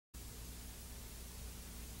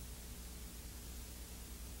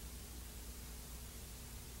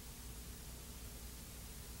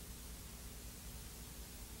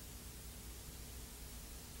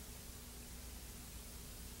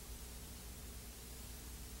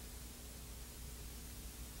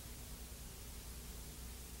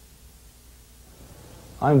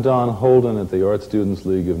I'm Don Holden at the Art Students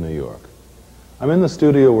League of New York. I'm in the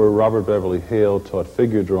studio where Robert Beverly Hale taught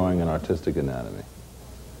figure drawing and artistic anatomy.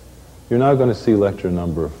 You're now going to see lecture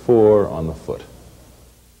number 4 on the foot.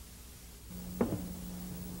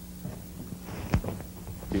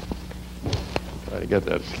 Try to get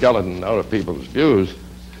that skeleton out of people's views.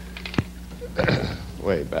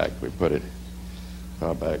 Way back, we put it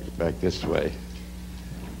far back this way.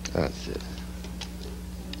 That's it.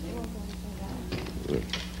 Good.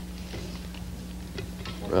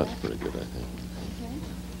 That's pretty good, I think.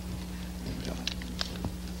 Yeah.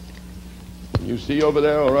 Can you see over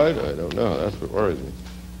there all right? I don't know. That's what worries me.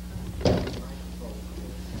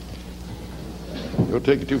 Don't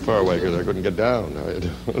take it too far away because I couldn't get down.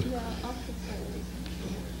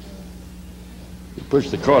 You push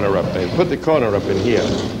the corner up there. Put the corner up in here.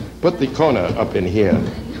 Put the corner up in here.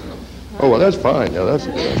 Oh, well, that's fine. Yeah, that's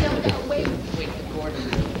good.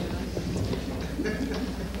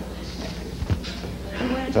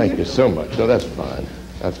 Thank you so much. No, that's fine.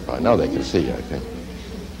 That's fine. Now they can see you, I think.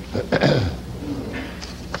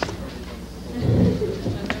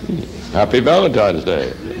 Happy Valentine's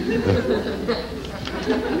Day.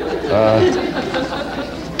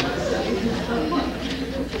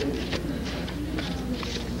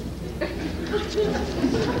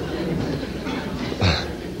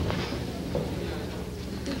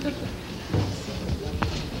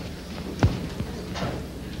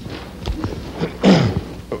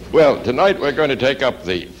 Well, tonight we're going to take up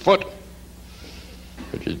the foot,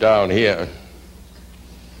 which is down here.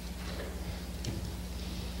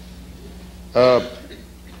 The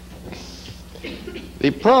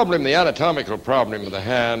problem, the anatomical problem of the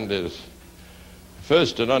hand is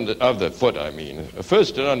first of the foot, I mean,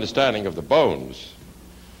 first an understanding of the bones,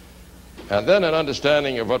 and then an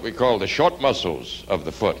understanding of what we call the short muscles of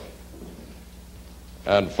the foot,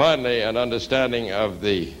 and finally an understanding of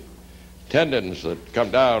the tendons that come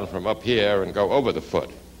down from up here and go over the foot.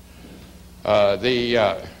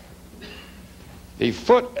 The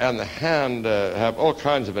foot and the hand have all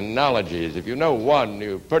kinds of analogies. If you know one,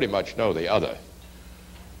 you pretty much know the other.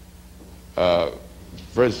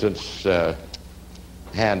 For instance,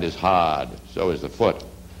 hand is hard, so is the foot.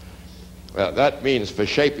 Well, that means for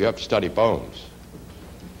shape you have to study bones.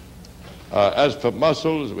 As for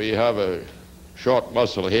muscles, we have a short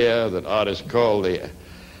muscle here that artists call the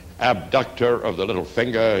abductor of the little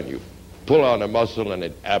finger, and you pull on a muscle and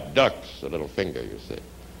it abducts the little finger, you see,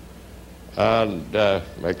 and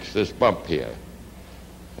makes this bump here.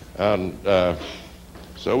 And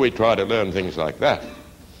so we try to learn things like that.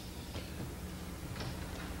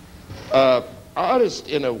 Artists,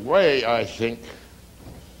 in a way, I think,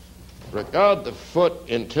 regard the foot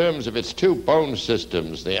in terms of its two bone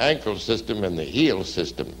systems, the ankle system and the heel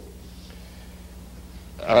system.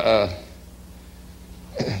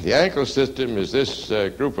 The ankle system is this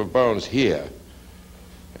group of bones here,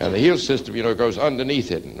 and the heel system, you know, goes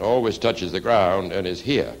underneath it and always touches the ground and is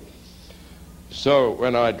here. So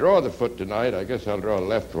when I draw the foot tonight, I guess I'll draw the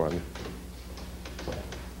left one.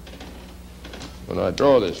 When I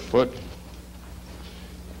draw this foot,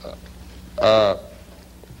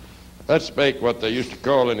 let's make what they used to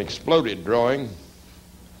call an exploded drawing.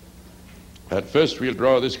 At first we'll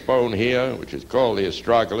draw this bone here, which is called the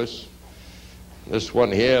astragalus. This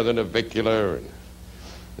one here, the navicular, and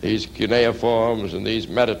these cuneiforms, and these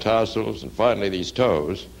metatarsals, and finally these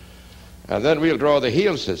toes. And then we'll draw the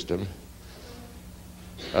heel system.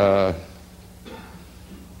 And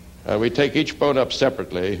we take each bone up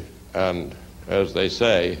separately and, as they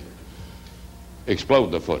say, explode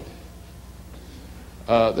the foot.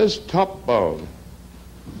 This top bone,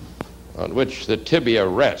 on which the tibia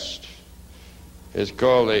rests, is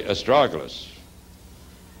called the astragalus.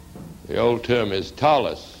 The old term is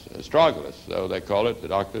talus, astragalus, so they call it, the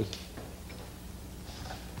doctors.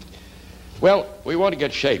 Well, we want to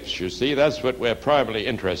get shapes, you see. That's what we're primarily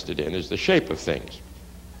interested in, is the shape of things.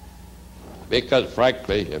 Because,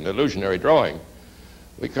 frankly, in illusionary drawing,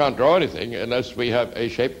 we can't draw anything unless we have a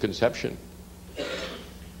shape conception.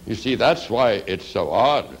 You see, that's why it's so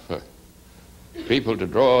odd for people to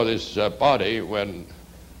draw this body when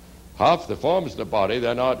half the forms of the body,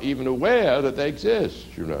 they're not even aware that they exist,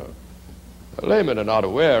 you know. Laymen are not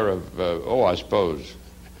aware of, I suppose,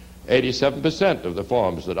 87% of the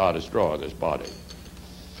forms that artists draw in this body.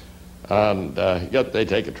 And yet they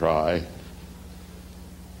take a try.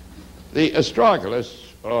 The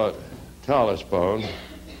astragalus, or talus bone,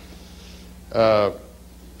 I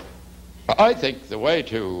think the way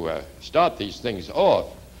to start these things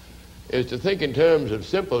off is to think in terms of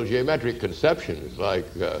simple geometric conceptions like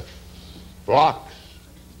blocks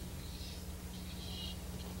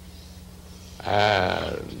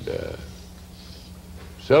and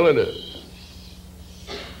cylinders,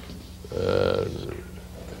 and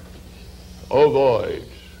ovoids,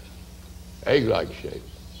 egg-like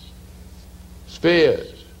shapes,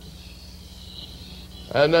 spheres,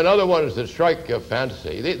 and then other ones that strike your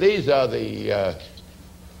fancy. These are the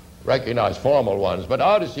recognized formal ones, but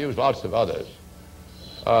artists use lots of others.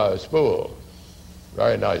 Spool,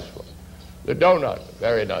 very nice one. The donut,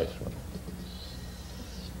 very nice one.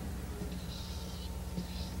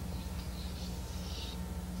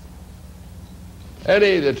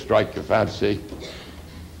 Any that strike your fancy,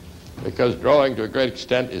 because drawing to a great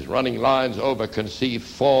extent is running lines over conceived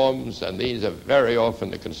forms, and these are very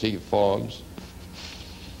often the conceived forms.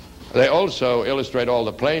 They also illustrate all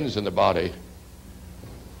the planes in the body.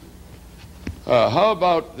 How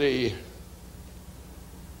about the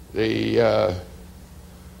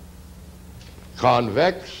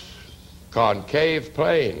convex, concave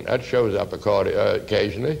plane? That shows up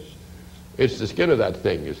occasionally. It's the skin of that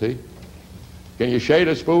thing, you see. Can you shade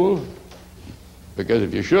a spool? Because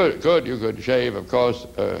if you could, you could shave, of course,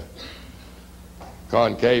 a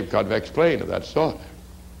concave, convex plane of that sort.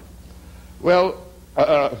 Well,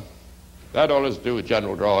 that all has to do with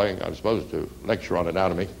general drawing. I'm supposed to lecture on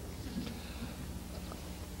anatomy.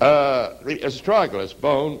 The astragalus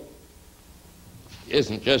bone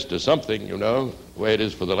isn't just a something, you know, the way it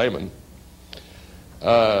is for the layman.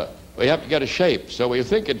 We have to get a shape. So we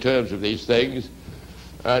think in terms of these things.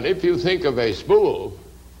 And if you think of a spool,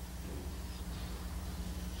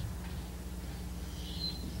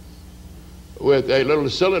 with a little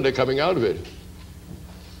cylinder coming out of it,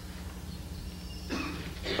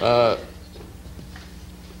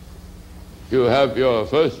 you have your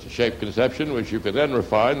first shape conception, which you can then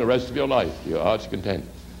refine the rest of your life to your heart's content.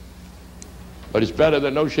 But it's better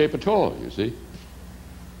than no shape at all, you see.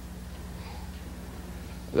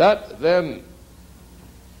 That then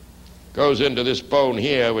goes into this bone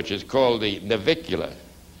here, which is called the navicular.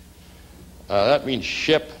 That means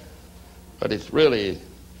ship, but it's really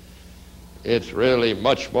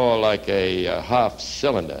much more like a half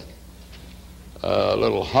cylinder, a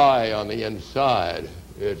little high on the inside.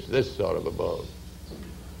 It's this sort of a bone.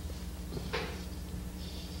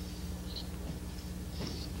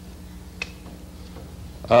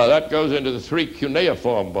 That goes into the three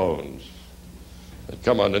cuneiform bones that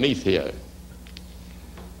come underneath here.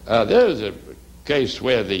 There's a case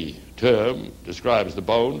where the term describes the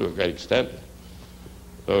bone to a great extent.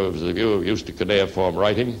 Those of you who are used to cuneiform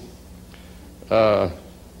writing. But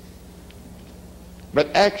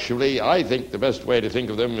actually, I think the best way to think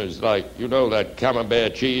of them is like, you know, that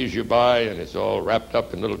camembert cheese you buy and it's all wrapped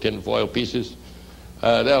up in little tin foil pieces?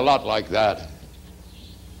 They're a lot like that.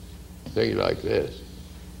 Things like this.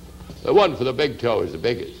 The one for the big toe is the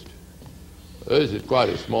biggest. This is quite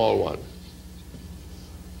a small one.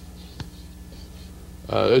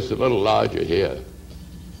 This is a little larger here.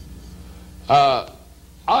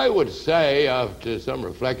 I would say, after some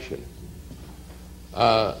reflection,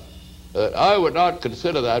 that I would not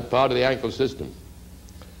consider that part of the ankle system.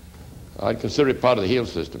 I'd consider it part of the heel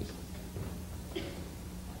system.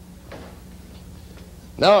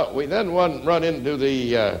 Now, we then run into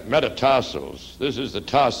the metatarsals. This is the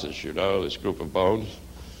tarsus, you know, this group of bones.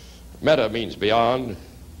 Meta means beyond.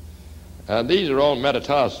 And these are all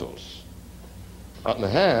metatarsals. On the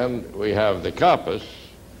hand, we have the carpus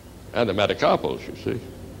and the metacarpals, you see.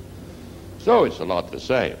 So it's a lot the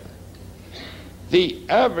same. The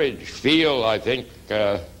average feel, I think,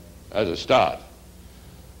 as a start,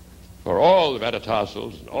 for all the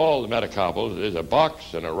metatarsals and all the metacarpals is a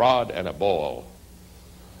box and a rod and a ball.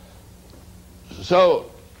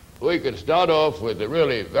 So we can start off with the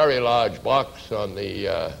really very large box on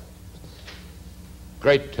the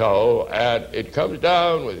great toe, and it comes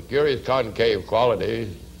down with curious concave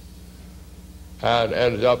qualities and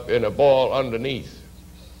ends up in a ball underneath.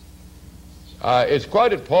 It's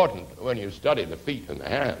quite important when you study the feet and the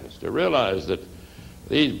hands to realize that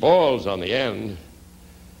these balls on the end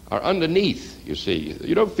are underneath, you see.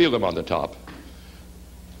 You don't feel them on the top.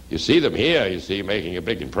 You see them here, you see, making a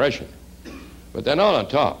big impression. But they're not on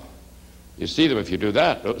top. You see them if you do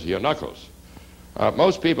that. Those are your knuckles.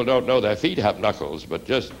 Most people don't know their feet have knuckles, but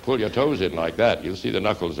just pull your toes in like that. You'll see the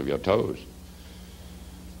knuckles of your toes.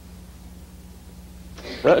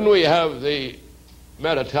 Then we have the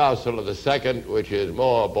metatarsal of the second, which is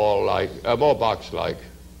more ball-like, more box-like,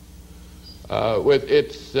 with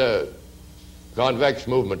its convex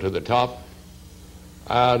movement to the top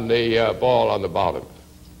and the ball on the bottom.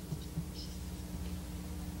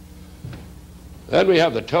 Then we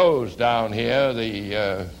have the toes down here,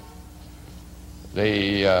 the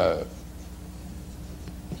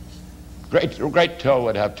great toe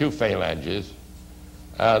would have 2 phalanges,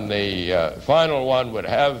 and the final one would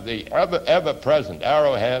have the ever-present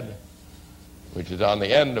arrowhead, which is on the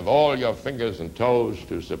end of all your fingers and toes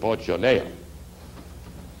to support your nail.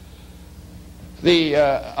 The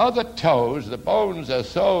other toes, the bones are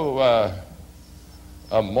so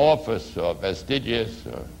amorphous or vestigious,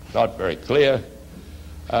 or not very clear,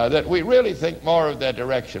 that we really think more of their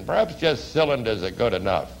direction. Perhaps just cylinders are good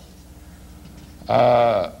enough.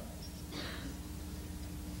 Well,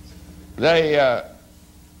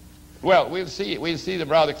 we'll see them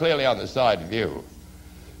rather clearly on the side view.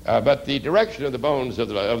 But the direction of the bones of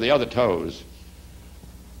the other toes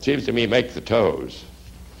seems to me make the toes.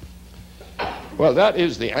 Well, that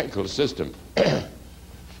is the ankle system. The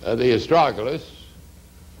astragalus,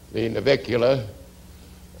 the navicular,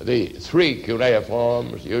 the 3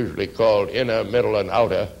 cuneiforms, usually called inner, middle, and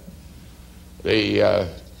outer, the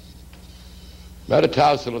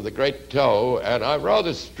metatarsal of the great toe, and I've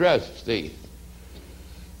rather stressed the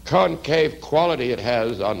concave quality it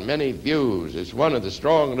has on many views. It's one of the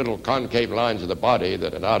strong little concave lines of the body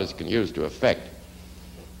that an artist can use to effect,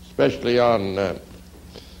 especially on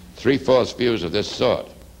 3/4 views of this sort.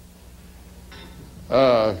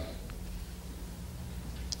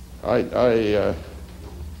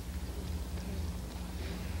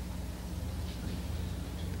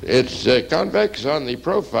 It's convex on the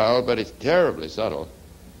profile, but it's terribly subtle.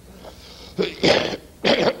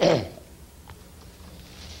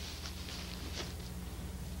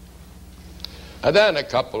 And then a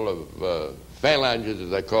couple of phalanges, as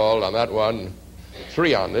they're called, on that one.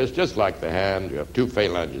 3 on this, just like the hand. You have 2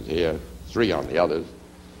 phalanges here, 3 on the others.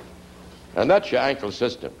 And that's your ankle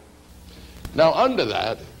system. Now, under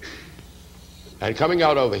that, and coming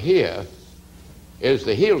out over here, is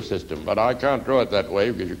the heel system, but I can't draw it that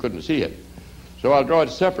way because you couldn't see it. So I'll draw it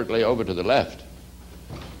separately over to the left.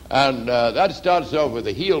 And that starts over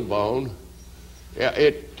the heel bone.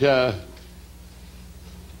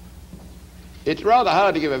 It's rather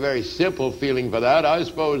hard to give a very simple feeling for that. I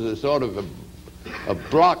suppose it's sort of a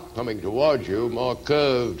block coming towards you, more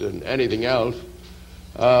curved than anything else,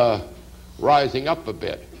 rising up a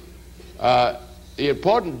bit. The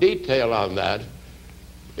important detail on that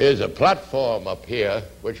is a platform up here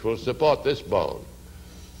which will support this bone.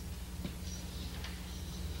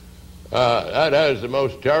 That has the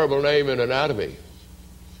most terrible name in anatomy.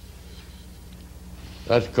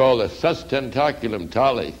 That's called the sustentaculum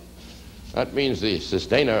tali. That means the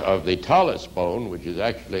sustainer of the talus bone, which is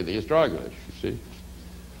actually the astragalus, you see.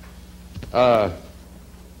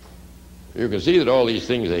 You can see that all these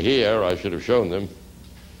things are here. I should have shown them.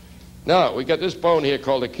 Now, we got this bone here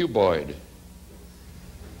called the cuboid.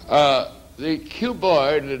 The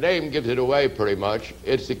cuboid, the name gives it away pretty much.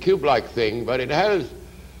 It's a cube-like thing, but it has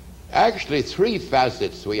actually 3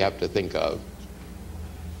 facets we have to think of.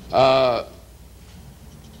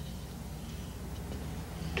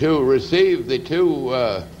 To receive the 2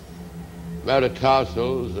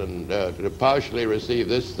 metatarsals and to partially receive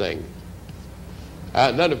this thing.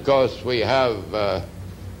 And then, of course, we have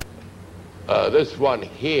this one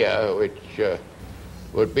here, which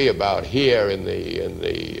would be about here in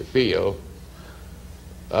the feel.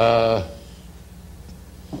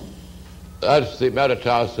 That's the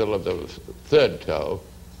metatarsal of the 3rd toe,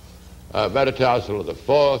 metatarsal of the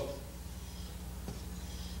 4th.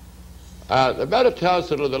 The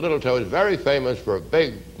metatarsal of the little toe is very famous for a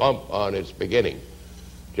big bump on its beginning,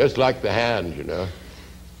 just like the hand, you know.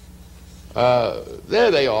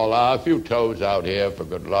 There they all are, a few toes out here for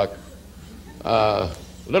good luck.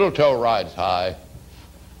 Little toe rides high.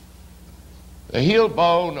 The heel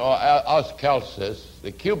bone, or os calcis,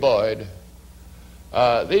 the cuboid,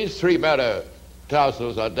 these 3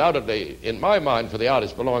 metatarsals undoubtedly, in my mind, for the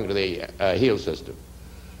artist, belong to the heel system.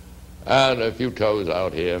 And a few toes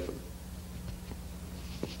out here.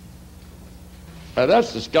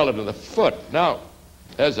 That's the skeleton of the foot. Now,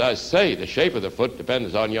 as I say, the shape of the foot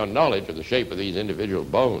depends on your knowledge of the shape of these individual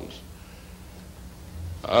bones.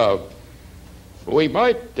 We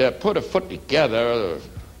might put a foot together,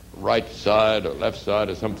 right side or left side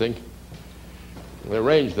or something. We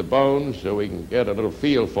arrange the bones so we can get a little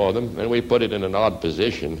feel for them, and we put it in an odd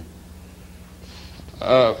position.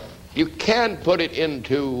 You can put it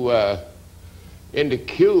into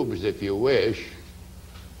cubes if you wish.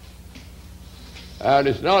 And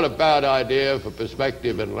it's not a bad idea for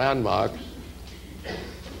perspective and landmarks.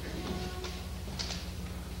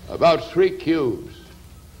 About 3 cubes.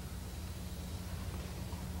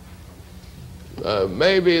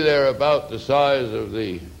 Maybe they're about the size of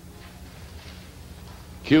the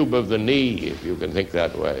cube of the knee, if you can think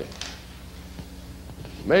that way.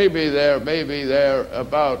 maybe they're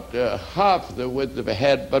about half the width of a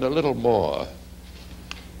head, but a little more.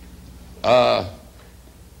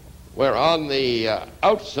 We're on the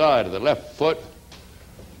outside of the left foot.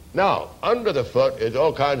 Now, under the foot is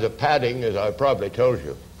all kinds of padding, as I probably told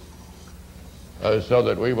you, so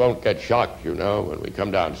that we won't get shocked, you know, when we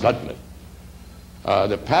come down suddenly.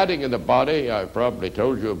 The padding in the body I probably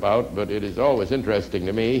told you about, but it is always interesting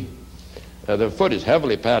to me. The foot is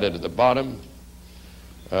heavily padded at the bottom.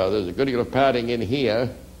 There's a good deal of padding in here.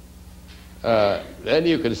 Then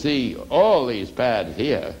you can see all these pads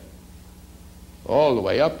here, all the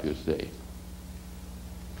way up, you see.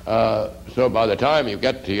 So by the time you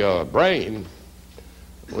get to your brain,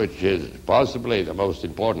 which is possibly the most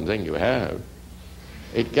important thing you have,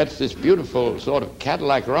 it gets this beautiful sort of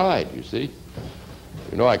Cadillac ride, you see.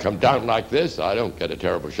 You know, I come down like this, I don't get a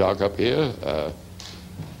terrible shock up here.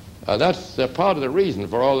 That's part of the reason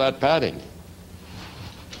for all that padding.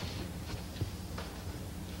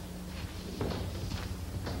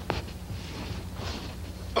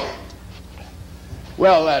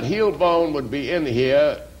 Well, that heel bone would be in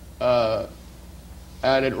here, and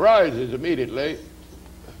it rises immediately,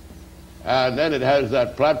 and then it has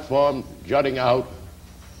that platform jutting out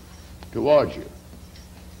towards you.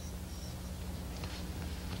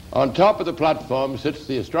 On top of the platform sits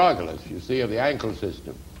the astragalus, you see, of the ankle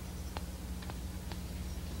system,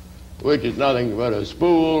 which is nothing but a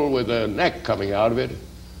spool with a neck coming out of it.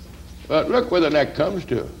 But look where the neck comes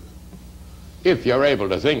to, if you're able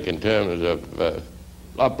to think in terms of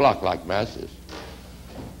block-like masses.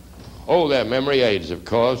 Oh, they're memory aids, of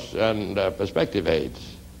course, and perspective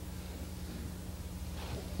aids.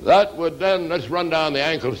 That would then, let's run down the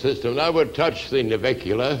ankle system, that would touch the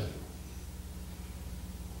navicular,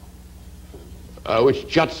 which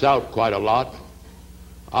juts out quite a lot.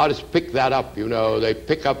 I'll just pick that up, you know. They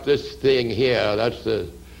pick up this thing here, that's the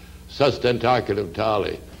sustentaculum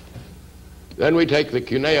tali. Then we take the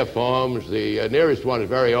cuneiforms, the nearest one is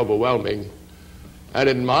very overwhelming, and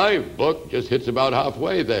in my book just hits about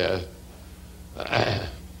halfway there.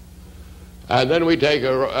 And then we take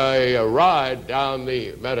a ride down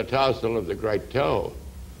the metatarsal of the great toe,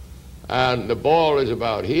 and the ball is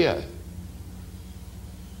about here.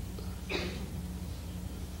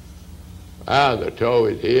 And the toe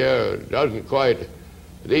is here. It doesn't quite...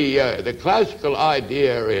 The classical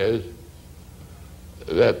idea is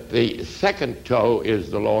that the second toe is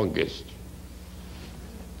the longest.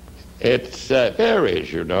 It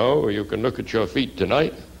varies, you know. You can look at your feet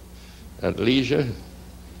tonight at leisure.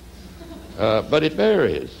 But it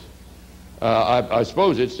varies. I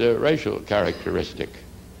suppose it's a racial characteristic.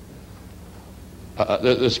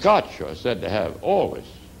 The Scotch are said to have always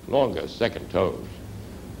longer second toes.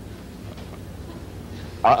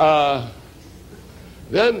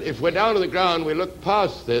 Then, if we're down on the ground, we look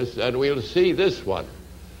past this, and we'll see this one,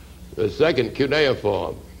 the second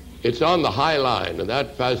cuneiform. It's on the high line, and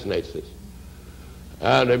that fascinates us.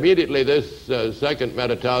 And immediately this second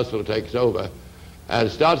metatarsal takes over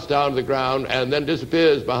and starts down to the ground and then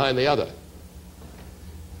disappears behind the other.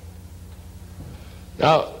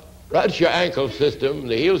 Now, that's your ankle system.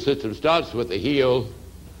 The heel system starts with the heel.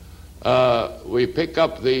 We pick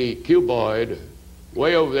up the cuboid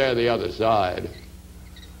way over there on the other side.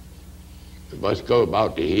 It must go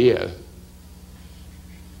about to here.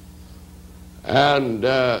 And,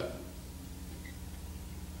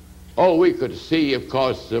 we could see, of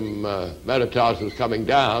course, some metatarsals coming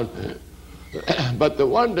down. But the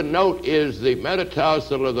one to note is the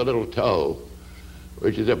metatarsal of the little toe,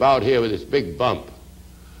 which is about here with this big bump.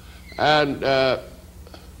 And the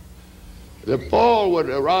ball would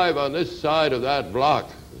arrive on this side of that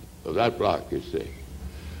block, you see.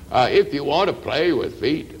 If you want to play with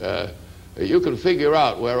feet, you can figure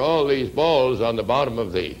out where all these balls on the bottom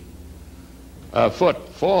of the foot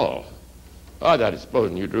fall. That is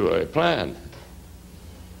supposing you drew a plan.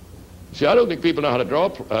 See, I don't think people know how to draw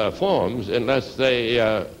forms unless they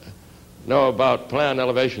know about plan,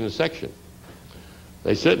 elevation, and section.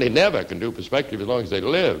 They certainly never can do perspective as long as they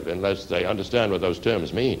live unless they understand what those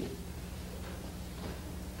terms mean.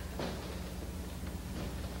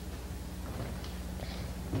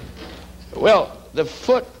 Well, the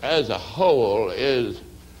foot as a whole is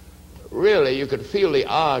really, you can feel the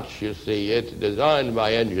arch, you see. It's designed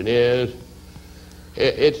by engineers.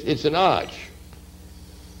 It's an arch.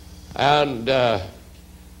 And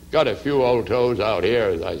got a few old toes out here,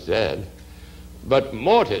 as I said, but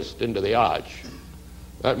mortised into the arch,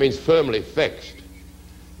 that means firmly fixed,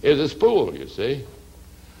 is a spool, you see.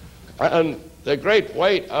 And the great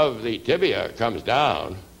weight of the tibia comes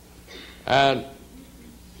down and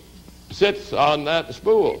sits on that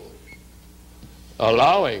spool.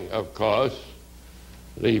 allowing, of course,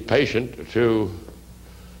 the patient to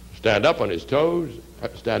stand up on his toes,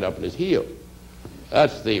 stand up on his heel.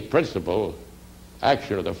 That's the principal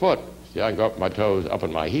action of the foot. See, I can go up my toes, up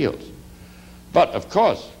on my heels. But, of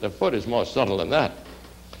course, the foot is more subtle than that,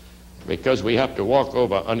 because we have to walk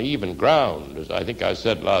over uneven ground, as I think I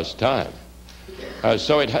said last time.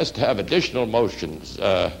 So it has to have additional motions.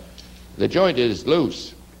 The joint is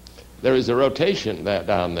loose. There is a rotation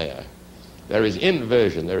down there. There is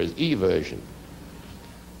inversion. There is eversion.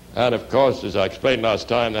 And, of course, as I explained last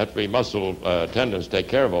time, that the muscle tendons take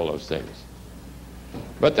care of all those things.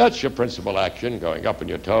 But that's your principal action, going up on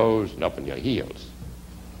your toes and up on your heels.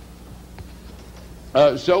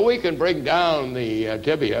 So we can bring down the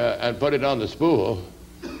tibia and put it on the spool.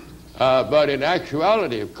 But in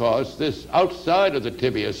actuality, of course, this outside of the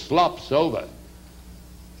tibia slops over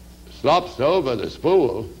the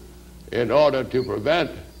spool in order to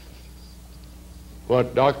prevent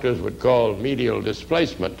what doctors would call medial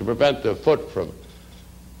displacement, to prevent the foot from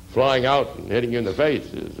flying out and hitting you in the face,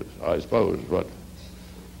 is, I suppose, what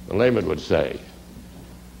the layman would say.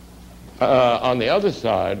 On the other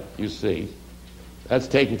side, you see, that's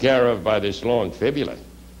taken care of by this long fibula.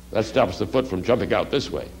 That stops the foot from jumping out this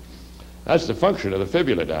way. That's the function of the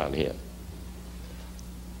fibula down here.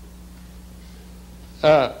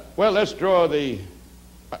 Well, let's draw the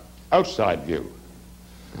outside view.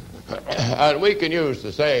 And we can use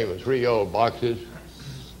the same 3 old boxes.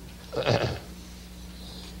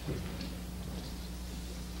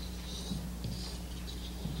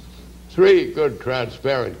 3 good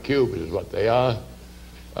transparent cubes is what they are.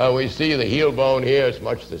 We see the heel bone here. It's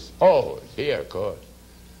much this. Oh, it's here, of course.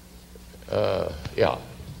 Yeah.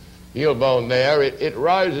 Heel bone there. It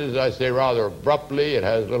rises, I say, rather abruptly. It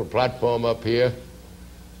has a little platform up here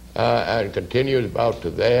and continues about to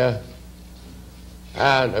there.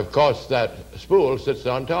 And, of course, that spool sits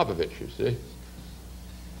on top of it, you see,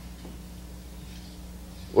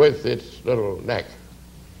 with its little neck.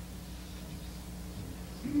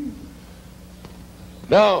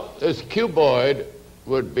 Now, this cuboid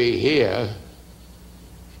would be here.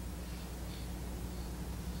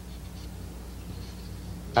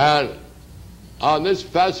 And on this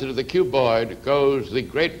facet of the cuboid goes the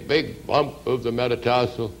great big bump of the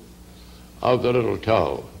metatarsal of the little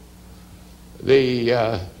toe.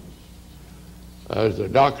 As the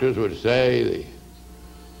doctors would say, the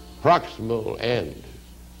proximal end.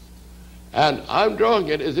 And I'm drawing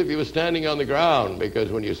it as if you were standing on the ground,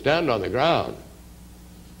 because when you stand on the ground,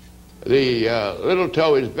 the little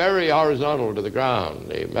toe is very horizontal to the ground,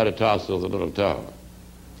 the metatarsal of the little toe.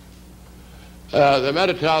 The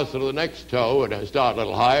metatarsal of the next toe would start a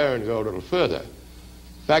little higher and go a little further.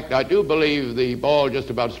 In fact, I do believe the ball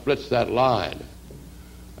just about splits that line.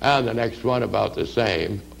 And the next one about the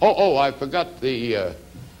same. Oh, I forgot the,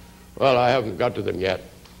 well, I haven't got to them yet.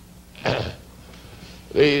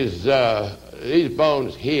 These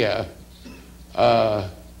bones here, the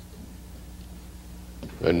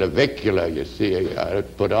navicular, you see, I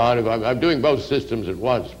put on. I'm doing both systems at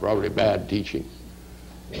once, probably bad teaching.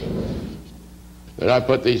 Then I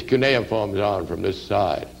put these cuneiforms on from this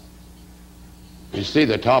side. You see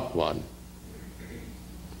the top one.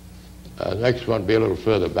 The next one be a little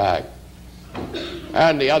further back.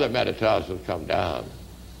 And the other metatarsals come down.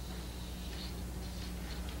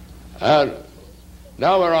 And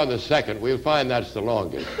now we're on the second. We'll find that's the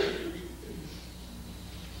longest.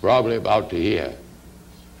 Probably about to here.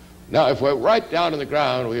 Now, if we're right down on the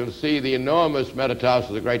ground, we'll see the enormous metatarsal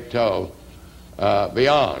of the great toe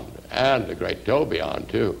beyond, and the great toe beyond,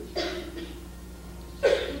 too.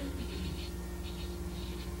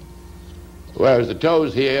 Whereas the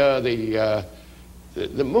toes here, the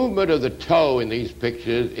movement of the toe in these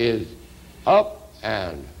pictures is up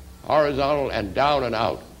and horizontal and down and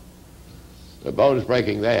out. The bone's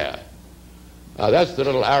breaking there. That's the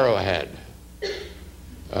little arrowhead.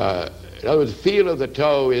 In other words, the feel of the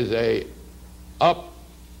toe is a up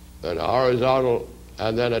and a horizontal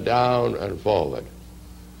and then a down and forward.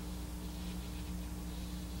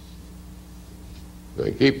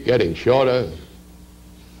 They keep getting shorter.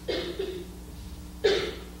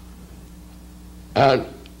 And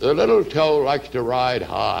the little toe likes to ride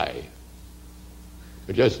high,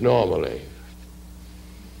 just normally.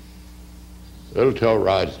 Little toe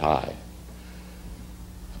rides high.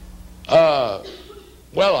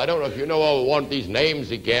 Well, I don't know if you know all want these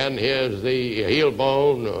names again. Here's the heel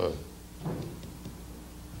bone.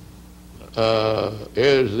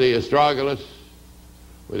 Here's the astragalus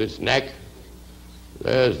with its neck.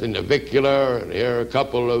 There's the navicular, and here are a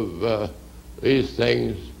couple of these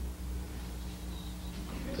things.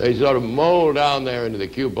 They sort of mold down there into the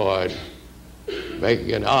cuboid.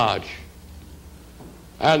 making an arch.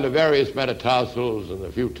 And the various metatarsals and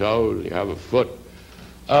a few toes, you have a foot.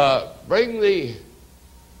 Bring the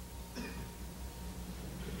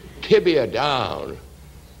tibia down.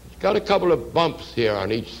 It's got a couple of bumps here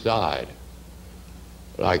on each side,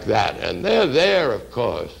 like that. And they're there, of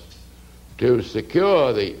course, to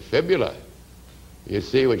secure the fibula, you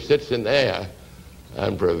see, which sits in there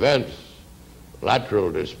and prevents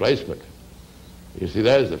lateral displacement. You see,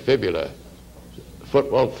 there's the fibula. The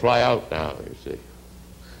foot won't fly out now, you see.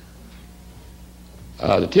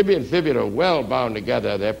 The tibia and fibula are well bound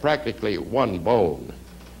together. They're practically one bone.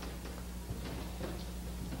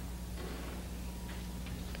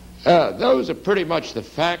 Those are pretty much the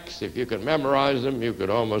facts. If you can memorize them, you could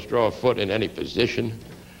almost draw a foot in any position.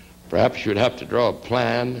 Perhaps you'd have to draw a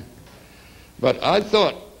plan. But I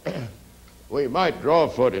thought we might draw a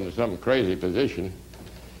foot in some crazy position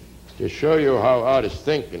to show you how artists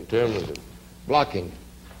think in terms of blocking.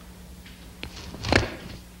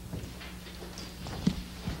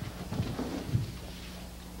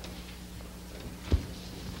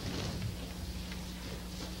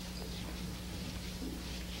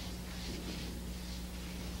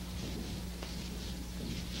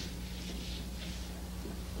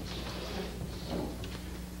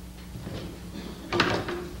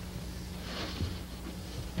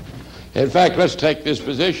 In fact, let's take this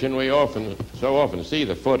position. We so often see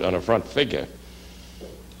the foot on a front figure,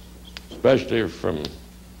 especially from, in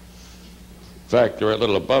fact, they're a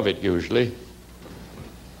little above it usually.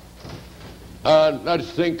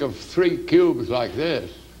 Let's think of 3 cubes like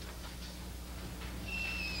this,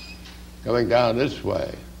 coming down this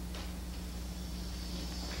way.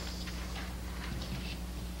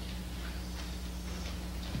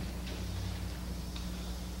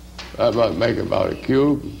 That might make about a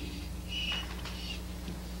cube.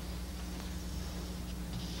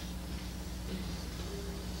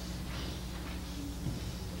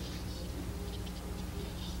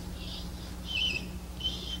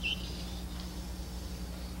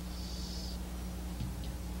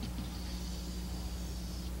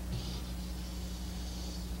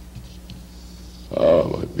 Oh,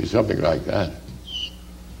 it might be something like that.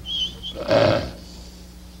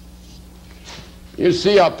 You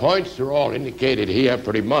see our points are all indicated here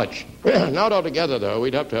pretty much. Not altogether, though.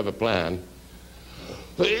 We'd have to have a plan.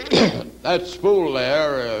 That spool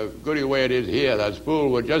there, goody way it is here, that spool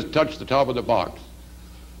would just touch the top of the box,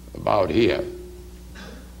 about here.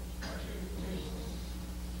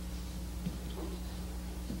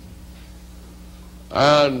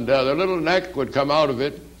 And the little neck would come out of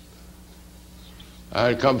it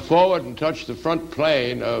and come forward and touch the front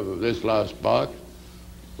plane of this last box.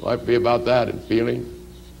 Might be about that in feeling.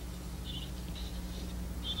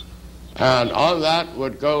 And on that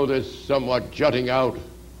would go this somewhat jutting out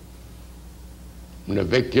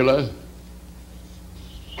navicula.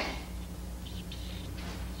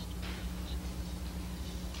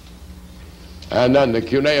 And then the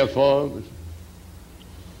cuneiforms.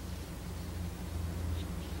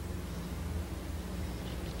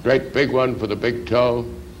 Great big one for the big toe.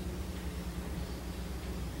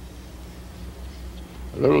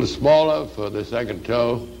 A little smaller for the second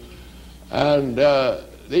toe. And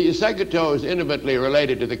the second toe is intimately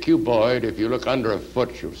related to the cuboid. If you look under a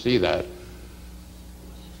foot, you'll see that.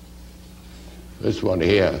 This one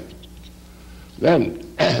here. Then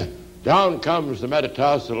down comes the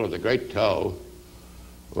metatarsal of the great toe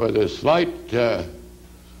with a slight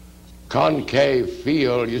concave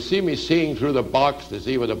feel. You see me seeing through the box to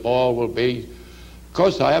see where the ball will be. Of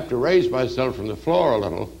course, I have to raise myself from the floor a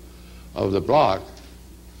little of the block.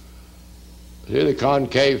 See the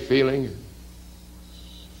concave feeling?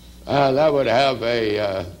 And that would have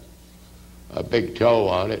a big toe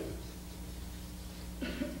on it.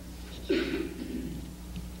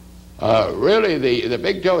 Really, the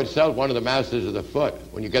big toe itself, one of the masses of the foot.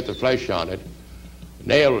 When you get the flesh on it, the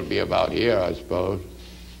nail would be about here, I suppose.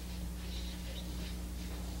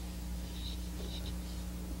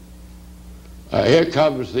 Here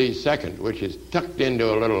comes the second, which is tucked into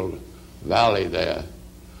a little valley there.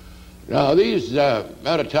 Now, these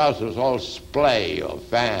metatarsals all splay or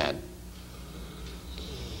fan.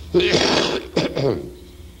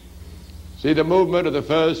 See the movement of the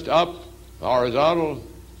first up, horizontal,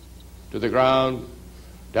 to the ground,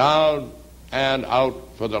 down, and out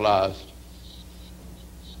for the last.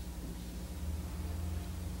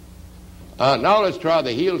 Now let's try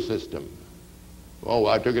the heel system. Oh,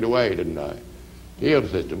 I took it away, didn't I? Heel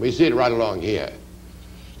system. We see it right along here.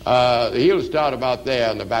 The heels start about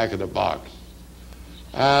there in the back of the box.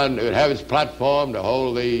 And it would have its platform to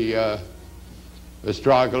hold the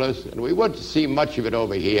astragalus, and we wouldn't see much of it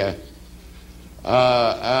over here.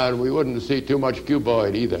 and we wouldn't see too much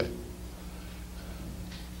cuboid either.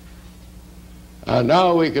 And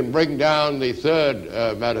now we can bring down the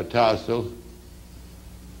third metatarsal,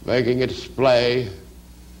 making it splay,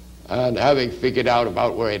 and having figured out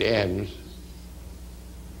about where it ends.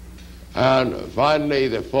 And finally,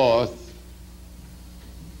 the fourth.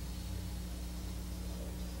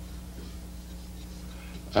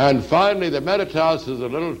 And finally, the metatarsal is a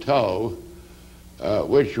little toe,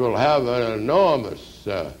 which will have an enormous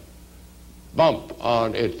bump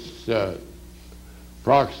on its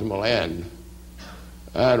proximal end,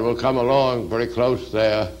 and will come along very close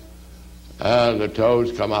there, and the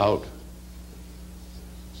toes come out.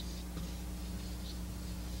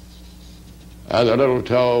 And the little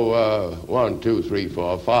toe, 1, 2, 3,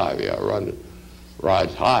 4, 5,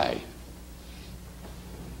 rides high.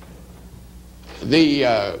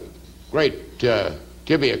 The great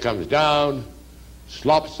tibia comes down,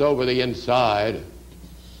 slops over the inside.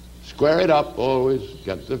 Square it up always.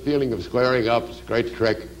 Get the feeling of squaring up. It's a great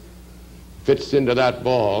trick. Fits into that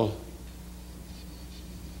ball.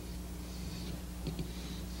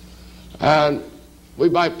 And we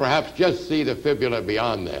might perhaps just see the fibula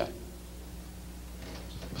beyond there.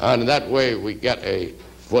 And that way we get a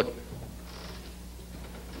foot.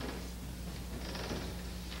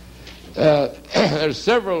 There's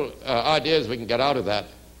several ideas we can get out of that.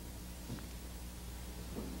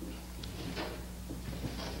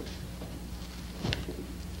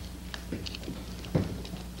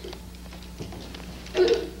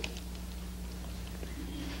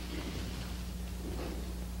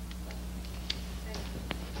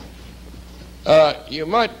 You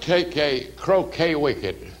might take a croquet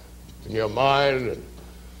wicket in your mind and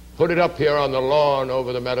put it up here on the lawn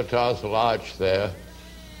over the metatarsal arch there.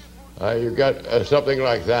 You got something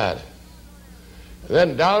like that. And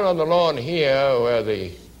then down on the lawn here where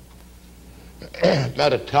the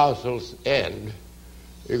metatarsals end,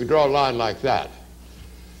 you can draw a line like that.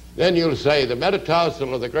 Then you'll say the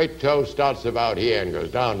metatarsal of the great toe starts about here and goes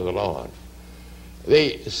down to the lawn.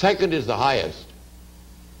 The second is the highest.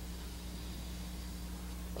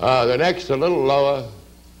 The next a little lower,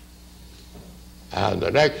 and the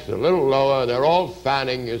next a little lower. They're all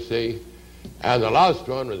fanning, you see. And the last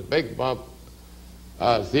one with a big bump,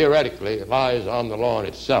 theoretically, lies on the lawn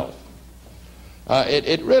itself.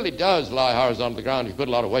 It really does lie horizontal on the ground. You put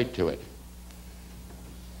a lot of weight to it.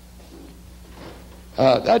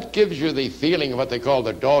 That gives you the feeling of what they call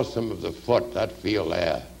the dorsum of the foot, that feel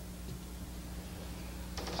there.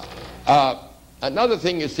 Another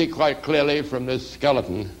thing you see quite clearly from this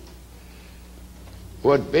skeleton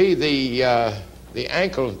would be the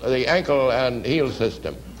ankle and heel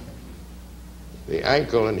system. The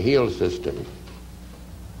ankle and heel system.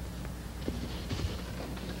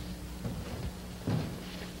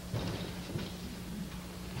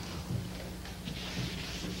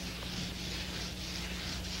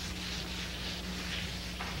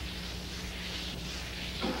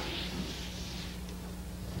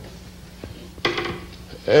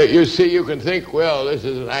 You see, you can think, well, this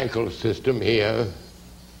is an ankle system here.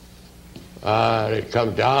 And it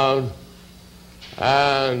comes down,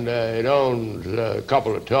 and it owns a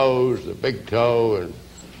couple of toes, the big toe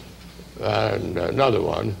and another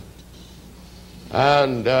one.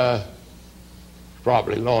 And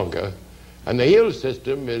probably longer. And the heel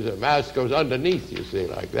system is a mass goes underneath, you see,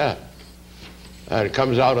 like that. And it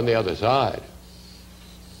comes out on the other side.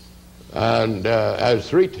 And has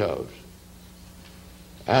 3 toes.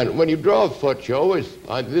 And when you draw a foot, you always,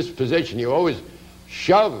 in this position, you always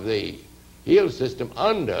shove the heel system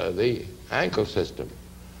under the ankle system.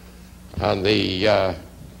 And the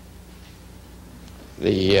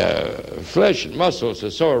flesh and muscles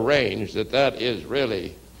are so arranged that that is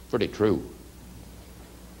really pretty true.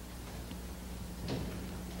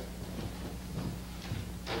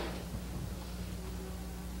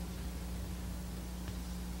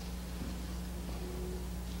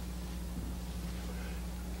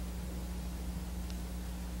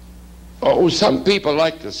 Oh, some people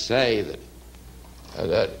like to say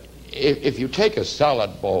that if you take a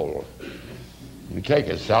salad bowl, you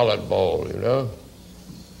know,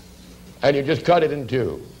 and you just cut it in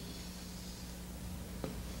 2,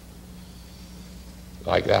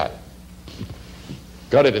 like that.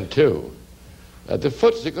 Cut it in 2. The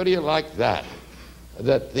foot's a good deal like that.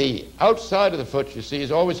 That the outside of the foot, you see,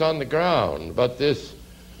 is always on the ground, but this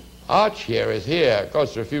arch here is here. Of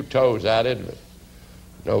course, there are a few toes added, but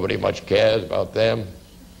nobody much cares about them,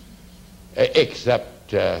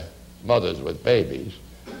 except mothers with babies.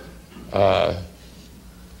 You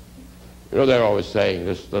know, they're always saying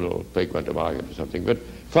this little pig went to market or something, but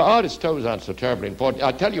For artists, toes aren't so terribly important.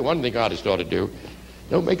 I'll tell you one thing artists ought to do.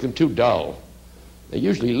 Don't make them too dull. They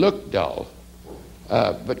usually look dull.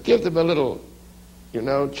 But give them a little,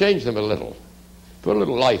 change them a little. Put a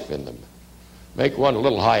little life in them. Make one a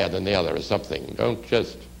little higher than the other or something. Don't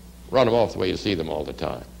just run them off the way you see them all the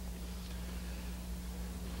time.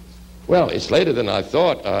 Well, it's later than I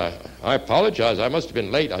thought. I apologize. I must have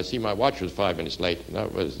been late. I see my watch was 5 minutes late, and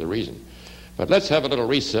that was the reason. But let's have a little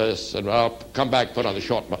recess, and I'll come back, put on the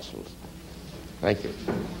short muscles. Thank you.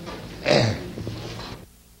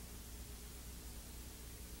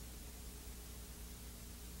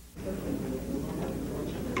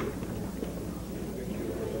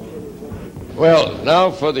 Well,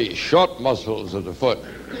 now for the short muscles of the foot.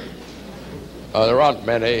 There aren't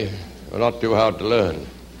many. They're not too hard to learn.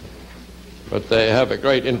 But they have a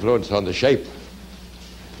great influence on the shape.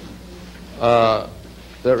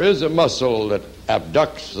 There is a muscle that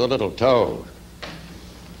abducts the little toe.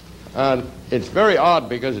 And it's very odd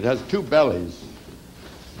because it has two bellies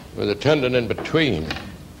with a tendon in between.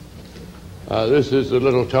 This is the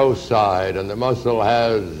little toe side, and the muscle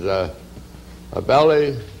has a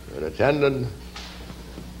belly and a tendon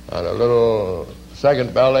and a little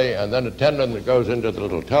second belly, and then a tendon that goes into the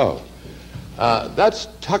little toe. That's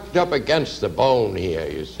tucked up against the bone here,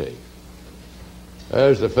 you see.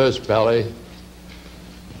 There's the first belly.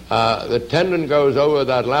 The tendon goes over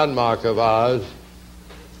that landmark of ours,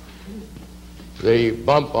 the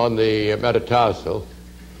bump on the metatarsal,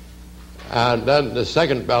 and then the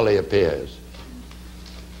second belly appears.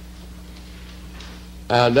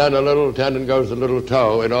 And then a little tendon goes to the little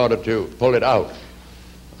toe in order to pull it out.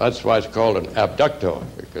 That's why it's called an abductor,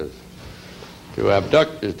 because to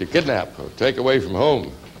abduct is to kidnap or take away from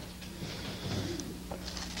home.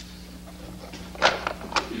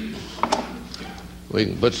 We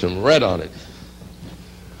can put some red on it.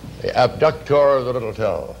 The abductor of the little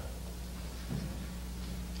toe.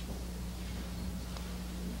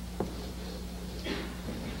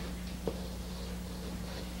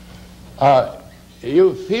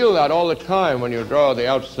 You feel that all the time when you draw the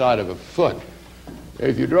outside of a foot.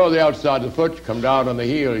 If you draw the outside of the foot, you come down on the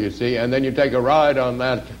heel, you see, and then you take a ride on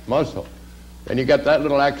that muscle. And you get that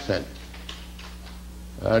little accent.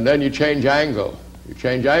 And then you change angle. You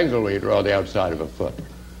change angle when you draw the outside of a foot.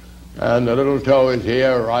 And the little toe is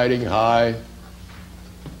here, riding high.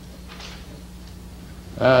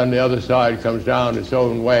 And the other side comes down its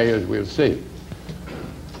own way, as we'll see.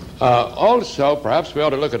 Also, perhaps we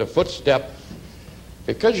ought to look at a footstep,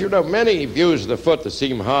 because, many views of the foot that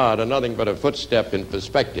seem hard are nothing but a footstep in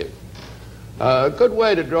perspective. A good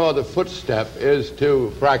way to draw the footstep is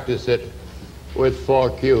to practice it with 3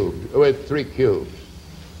 cubes,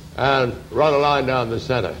 and run a line down the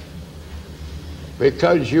center.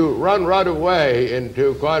 Because you run right away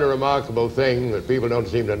into quite a remarkable thing that people don't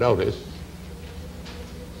seem to notice.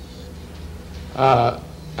 And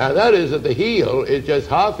that is that the heel is just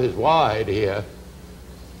half as wide here.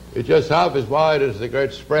 It's just half as wide as the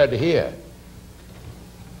great spread here.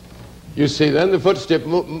 You see, then the footstep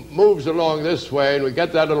moves along this way, and we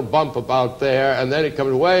get that little bump about there, and then it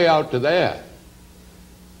comes way out to there.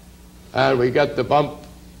 And we get the bump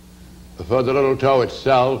for the little toe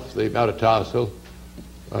itself, the metatarsal,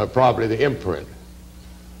 probably the imprint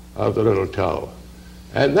of the little toe.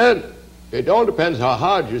 And then it all depends how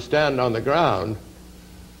hard you stand on the ground,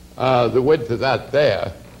 the width of that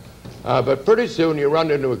there. But pretty soon you run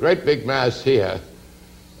into a great big mass here,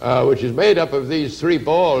 which is made up of these 3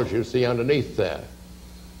 balls you see underneath there.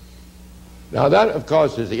 Now that, of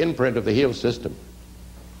course, is the imprint of the heel system.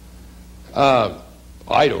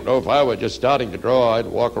 I don't know, if I were just starting to draw, I'd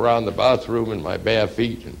walk around the bathroom in my bare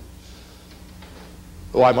feet.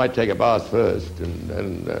 I might take a bath first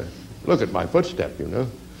and look at my footstep,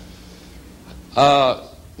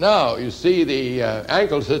 Now, you see the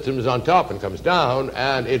ankle system is on top and comes down,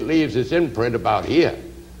 and it leaves its imprint about here.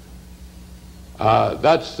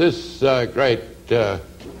 That's this great, the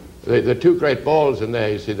 2 great balls in there.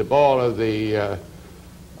 You see the ball of the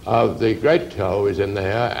great toe is in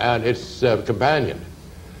there, and its companion.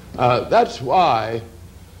 That's why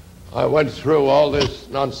I went through all this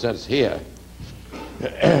nonsense here.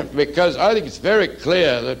 Because I think it's very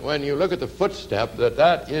clear that when you look at the footstep,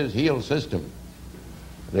 that is heel system.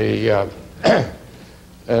 The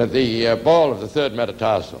ball of the 3rd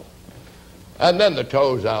metatarsal. And then the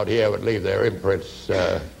toes out here would leave their imprints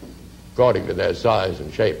according to their size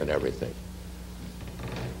and shape and everything.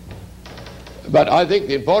 But I think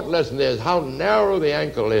the important lesson there is how narrow the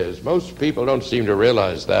ankle is. Most people don't seem to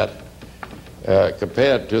realize that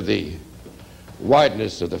compared to the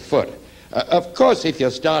wideness of the foot. Of course, if you're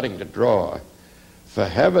starting to draw, for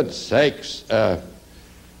heaven's sakes,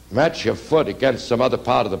 match your foot against some other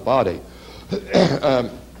part of the body.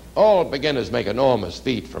 All beginners make enormous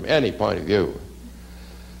feet from any point of view.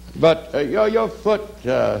 But your foot's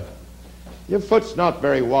not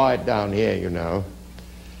very wide down here, you know.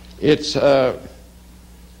 It's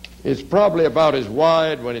probably about as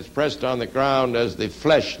wide when it's pressed on the ground as the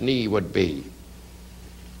flesh knee would be.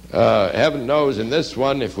 Heaven knows in this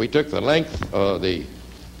one, if we took the length or the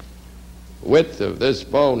width of this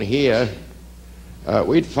bone here,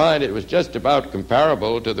 we'd find it was just about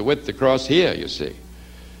comparable to the width across here, you see.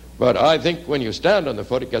 But I think when you stand on the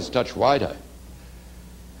foot, it gets a touch wider.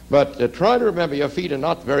 But try to remember your feet are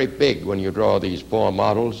not very big when you draw these poor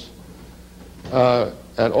models.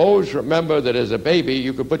 And always remember that as a baby,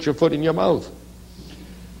 you could put your foot in your mouth.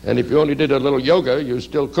 And if you only did a little yoga, you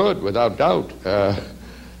still could, without doubt,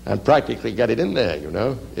 and practically get it in there, you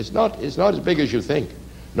know. It's not as big as you think,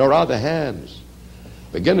 nor are the hands.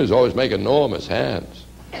 Beginners always make enormous hands.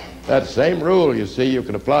 That same rule, you see, you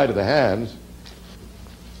can apply to the hands.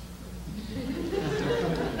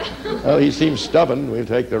 Well, he seems stubborn. We'll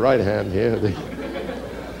take the right hand here.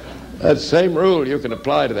 That same rule you can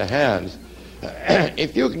apply to the hands.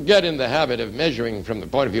 If you can get in the habit of measuring from the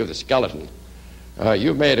point of view of the skeleton,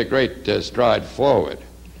 you've made a great stride forward.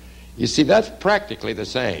 You see, that's practically the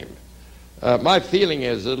same. My feeling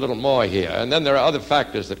is a little more here, and then there are other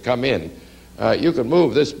factors that come in. You can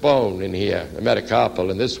move this bone in here, the metacarpal,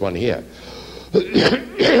 and this one here.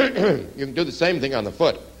 You can do the same thing on the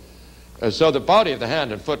foot. So the body of the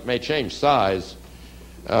hand and foot may change size,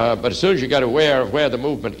 but as soon as you get aware of where the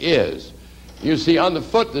movement is, you see on the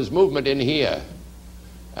foot there's movement in here,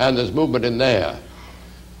 and there's movement in there.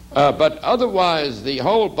 But otherwise, the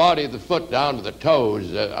whole body of the foot down to the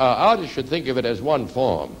toes, artists should think of it as one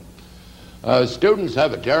form. Students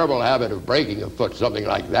have a terrible habit of breaking a foot, something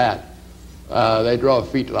like that. They draw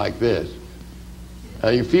feet like this.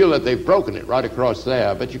 You feel that they've broken it right across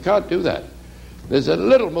there, but you can't do that. There's a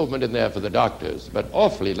little movement in there for the doctors, but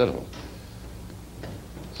awfully little.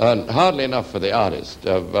 And hardly enough for the artist,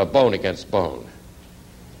 of bone against bone.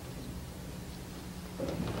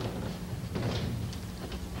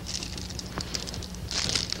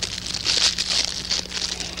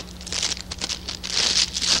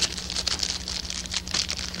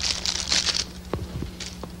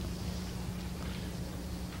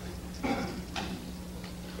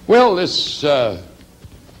 Well, this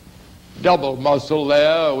double muscle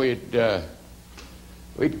there, we'd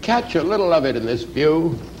catch a little of it in this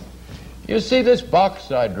view. You see this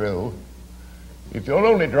box I drew? If you'll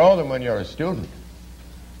only draw them when you're a student,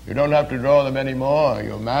 you don't have to draw them anymore,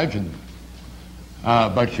 you imagine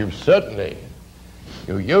them. But you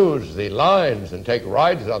use the lines and take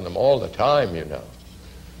rides on them all the time, you know.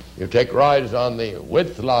 You take rides on the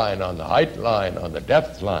width line, on the height line, on the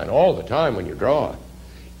depth line, all the time when you draw.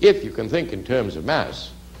 If you can think in terms of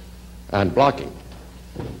mass and blocking.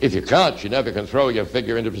 If you can't, you never can throw your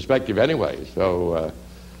figure into perspective anyway. So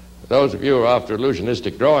those of you who are after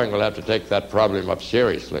illusionistic drawing will have to take that problem up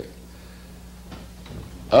seriously.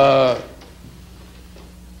 That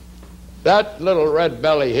little red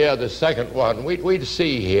belly here, the second one, we'd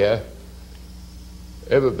see here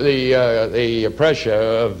the pressure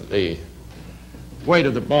of the weight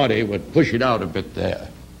of the body would push it out a bit there.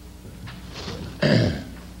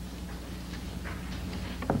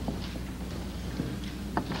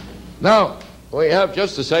 Now, we have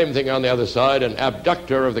just the same thing on the other side, an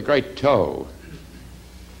abductor of the great toe.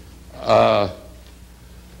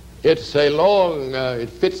 It's a long, it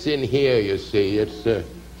fits in here, you see. It's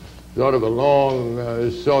sort of a long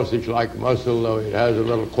sausage-like muscle, though it has a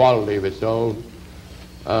little quality of its own.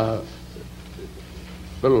 A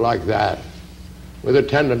little like that, with a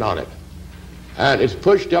tendon on it. And it's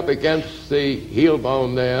pushed up against the heel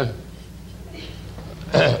bone there.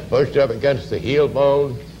 Pushed up against the heel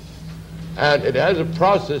bone. And it has a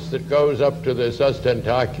process that goes up to the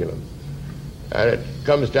sustentaculum. And it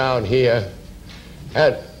comes down here.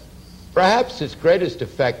 And perhaps its greatest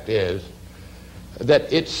effect is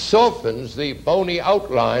that it softens the bony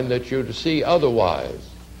outline that you'd see otherwise.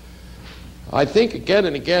 I think again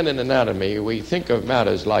and again in anatomy, we think of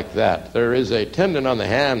matters like that. There is a tendon on the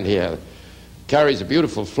hand here, carries a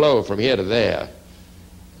beautiful flow from here to there.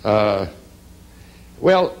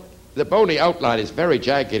 Well, the bony outline is very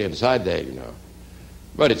jagged inside there, you know.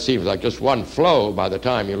 But it seems like just one flow by the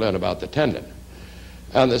time you learn about the tendon.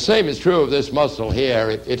 And the same is true of this muscle here.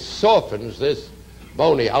 It softens this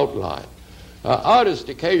bony outline. Artists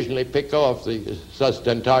occasionally pick off the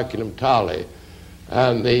sustentaculum tali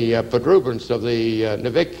and the protuberance of the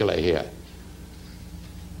navicula here,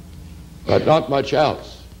 but not much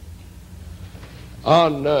else.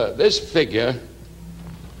 On this figure,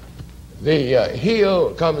 the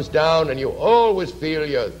heel comes down, and you always feel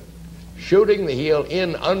you're shooting the heel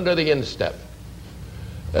in under the instep.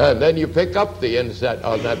 And then you pick up the inset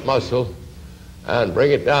on that muscle and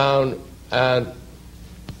bring it down and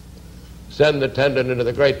send the tendon into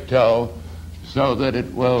the great toe so that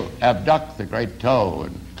it will abduct the great toe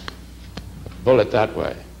and pull it that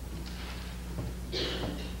way.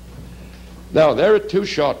 Now, there are two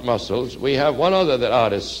short muscles. We have one other that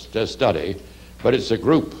artists study, but it's a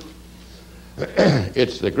group.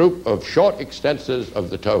 It's the group of short extensors of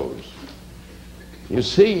the toes. You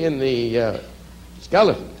see in the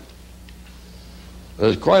skeleton,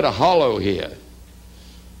 there's quite a hollow here,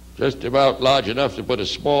 just about large enough to put a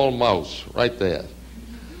small mouse right there.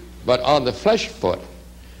 But on the flesh foot,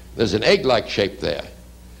 there's an egg-like shape there.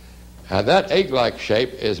 And that egg-like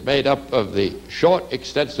shape is made up of the short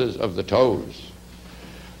extensors of the toes.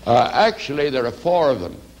 Actually, there are four of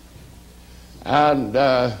them. And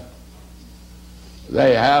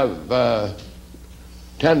they have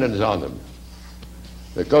tendons on them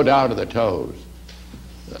that go down to the toes.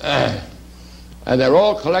 And they're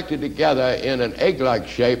all collected together in an egg-like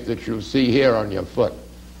shape that you'll see here on your foot.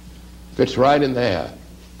 Fits right in there.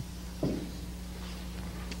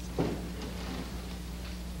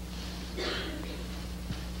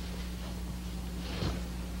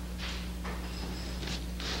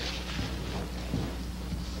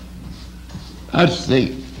 That's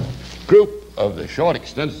the group of the short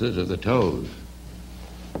extensors of the toes.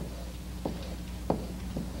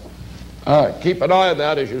 Keep an eye on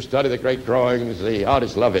that as you study the great drawings. The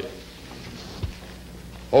artists love it.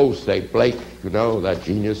 Oh, say, Blake, you know, that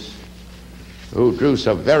genius who drew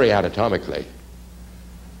so very anatomically.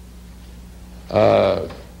 Or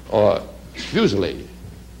Fuseli,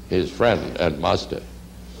 his friend and master,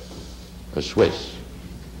 a Swiss.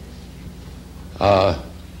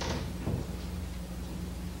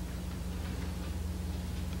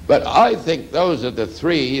 But I think those are the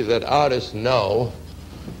three that artists know.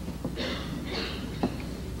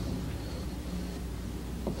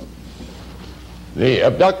 The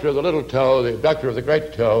abductor of the little toe, the abductor of the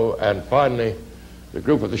great toe, and finally the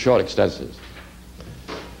group of the short extensors.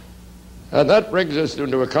 And that brings us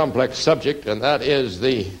into a complex subject, and that is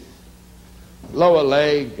the lower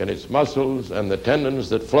leg and its muscles and the tendons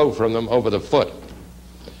that flow from them over the foot.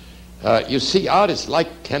 You see, artists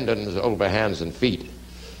like tendons over hands and feet.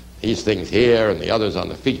 These things here and the others on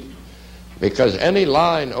the feet. Because any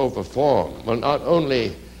line over form will not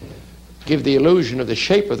only give the illusion of the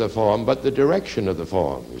shape of the form, but the direction of the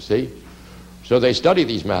form, you see. So they study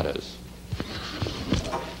these matters.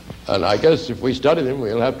 And I guess if we study them,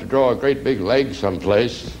 we'll have to draw a great big leg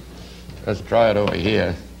someplace. Let's try it over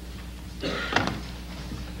here.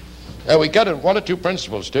 And we get one or two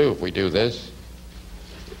principles, too, if we do this.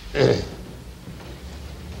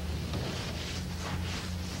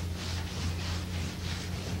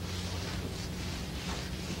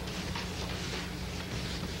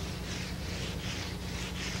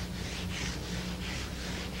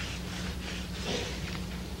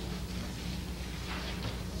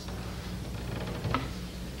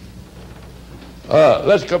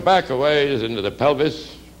 Let's go back a ways into the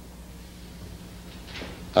pelvis.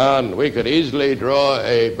 And we could easily draw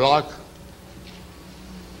a block.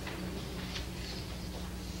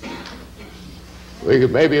 We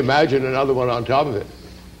could maybe imagine another one on top of it.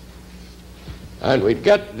 And we'd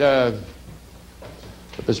get a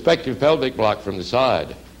perspective pelvic block from the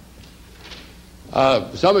side.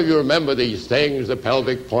 Some of you remember these things, the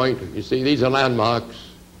pelvic point. You see, these are landmarks.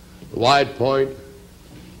 The wide point,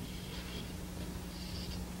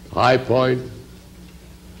 high point,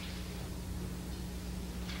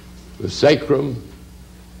 the sacrum,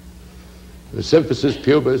 the symphysis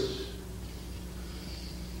pubis.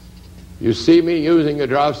 You see me using a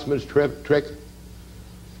draftsman's trick.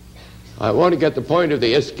 I want to get the point of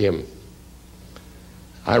the ischium.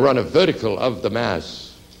 I run a vertical of the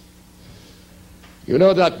mass. You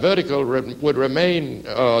know, that vertical would remain,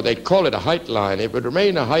 they'd call it a height line. It would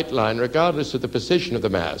remain a height line regardless of the position of the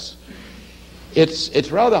mass.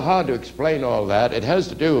 It's rather hard to explain all that. It has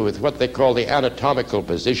to do with what they call the anatomical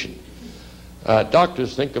position.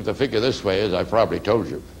 Doctors think of the figure this way, as I probably told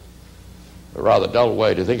you. A rather dull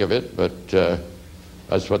way to think of it, but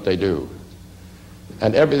that's what they do.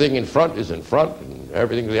 And everything in front is in front, and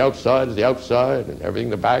everything to the outside is the outside, and everything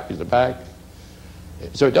in the back is the back.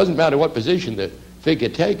 So it doesn't matter what position the figure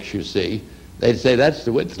takes, you see. They'd say that's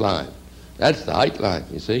the width line. That's the height line,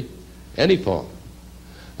 you see. Any form.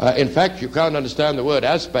 In fact, you can't understand the word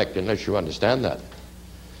aspect unless you understand that.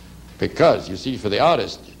 Because, you see, for the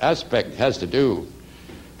artist, aspect has to do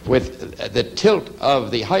with the tilt of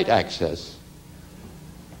the height axis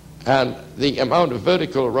and the amount of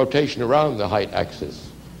vertical rotation around the height axis.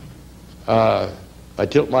 I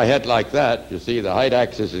tilt my head like that. You see, the height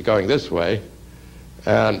axis is going this way,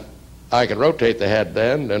 and I can rotate the head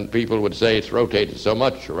then, and people would say it's rotated so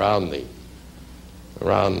much around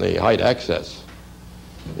the height axis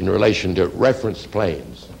in relation to reference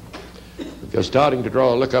planes. If you're starting to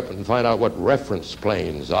draw, look up and find out what reference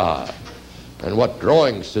planes are and what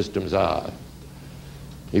drawing systems are.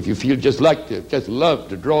 If you feel just love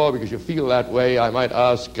to draw because you feel that way, I might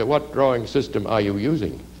ask, what drawing system are you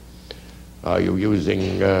using? Are you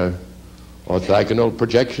using orthogonal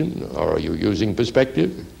projection, or are you using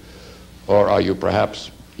perspective? Or are you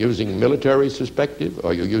perhaps using military perspective?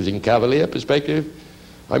 Are you using cavalier perspective?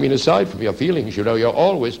 I mean, aside from your feelings, you know, you're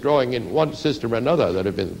always drawing in one system or another that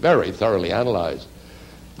have been very thoroughly analyzed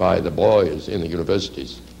by the boys in the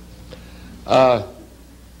universities. It's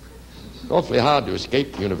awfully hard to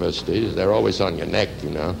escape the universities. They're always on your neck,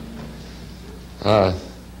 you know.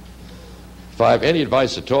 If I have any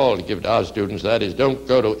advice at all to give to our students, that is, don't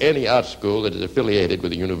go to any art school that is affiliated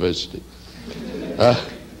with a university.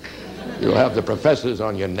 You'll have the professors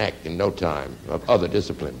on your neck in no time of other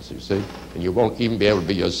disciplines, you see, and you won't even be able to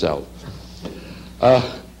be yourself.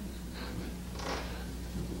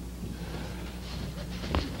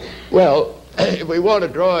 Well, if we want to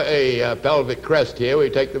draw a pelvic crest here,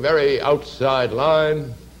 we take the very outside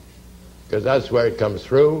line, because that's where it comes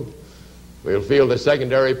through. We'll feel the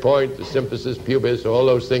secondary point, the symphysis pubis, all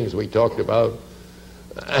those things we talked about.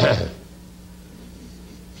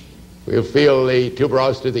 We'll feel the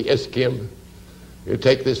tuberosity, the ischium. You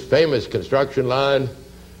take this famous construction line,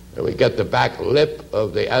 and we get the back lip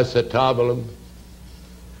of the acetabulum.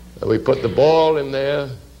 And we put the ball in there,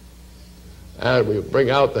 and we bring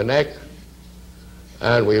out the neck,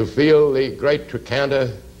 and we'll feel the great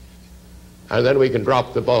trochanter, and then we can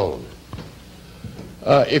drop the bone.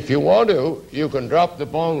 If you want to, you can drop the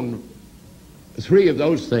bone, three of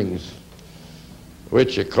those things,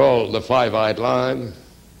 which are called the five-eyed line.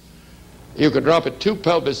 You could drop it 2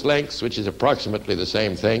 pelvis lengths, which is approximately the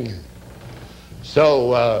same thing.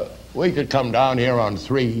 So we could come down here on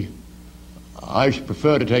 3. I should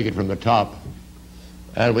prefer to take it from the top.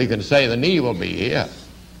 And we can say the knee will be here.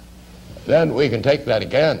 Then we can take that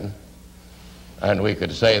again, and we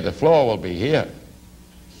could say the floor will be here.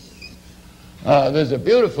 There's a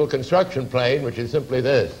beautiful construction plane, which is simply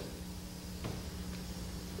this.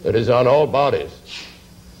 It is on all bodies.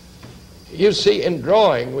 You see, in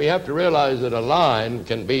drawing, we have to realize that a line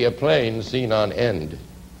can be a plane seen on end,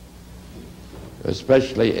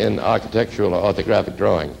 especially in architectural or orthographic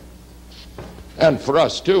drawing. And for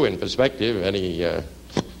us, too, in perspective, any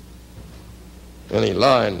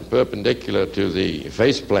line perpendicular to the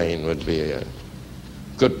face plane any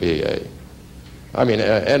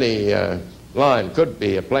line could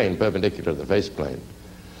be a plane perpendicular to the face plane.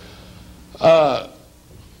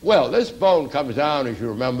 Well, this bone comes down, as you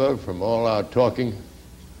remember from all our talking.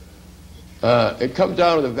 It comes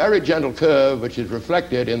down with a very gentle curve, which is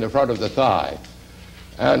reflected in the front of the thigh.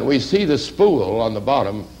 And we see the spool on the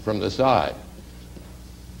bottom from the side.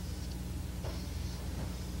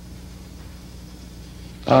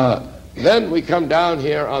 Then we come down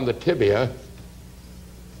here on the tibia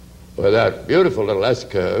with that beautiful little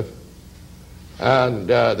S-curve, and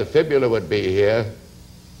the fibula would be here.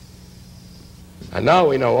 And now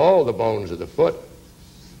we know all the bones of the foot,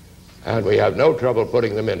 and we have no trouble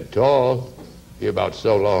putting them in at all, be about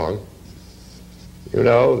so long. You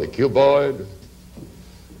know, the cuboid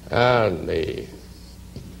and the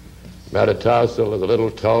metatarsal of the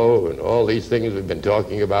little toe and all these things we've been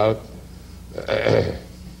talking about.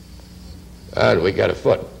 And we get a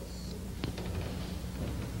foot.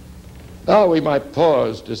 Now we might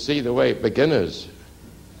pause to see the way beginners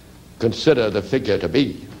consider the figure to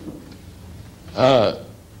be.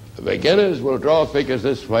 Beginners will draw figures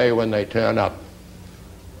this way when they turn up.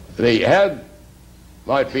 The head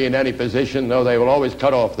might be in any position, though they will always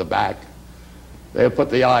cut off the back. They'll put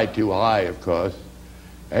the eye too high, of course.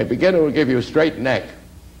 A beginner will give you a straight neck,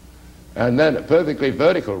 and then a perfectly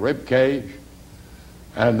vertical rib cage,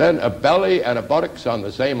 and then a belly and a buttocks on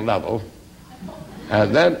the same level,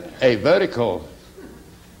 and then a vertical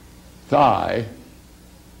thigh,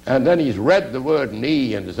 and then he's read the word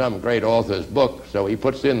knee into some great author's book, so he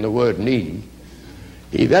puts in the word knee.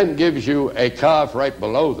 He then gives you a calf right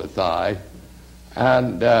below the thigh,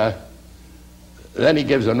 and then he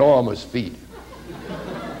gives enormous feet.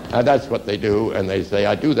 And that's what they do, and they say,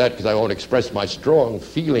 I do that because I want to express my strong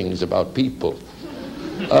feelings about people.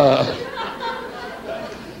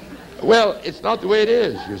 Well, it's not the way it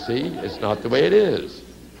is, you see. It's not the way it is.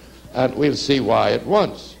 And we'll see why at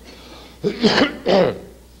once.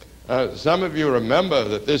 Some of you remember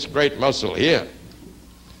that this great muscle here,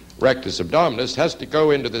 rectus abdominis, has to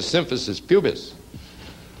go into the symphysis pubis.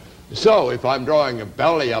 So if I'm drawing a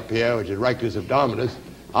belly up here, which is rectus abdominis,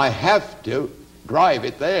 I have to drive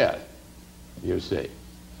it there, you see.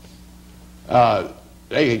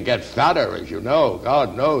 They can get fatter, as you know.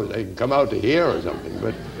 God knows, they can come out to here or something.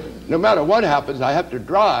 But no matter what happens, I have to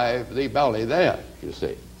drive the belly there, you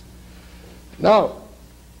see. Now,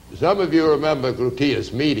 some of you remember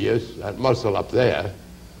gluteus medius, that muscle up there,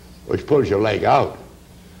 which pulls your leg out.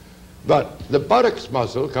 But the buttocks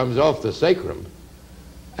muscle comes off the sacrum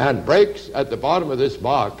and breaks at the bottom of this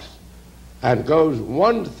box and goes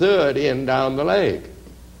 1/3 in down the leg.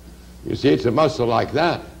 You see, it's a muscle like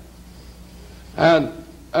that. And,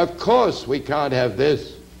 of course, we can't have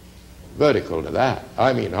this vertical to that.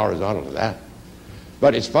 I mean horizontal to that.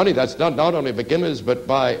 But it's funny, that's not only beginners, but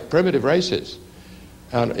by primitive races.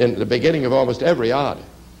 And in the beginning of almost every art.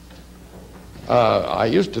 I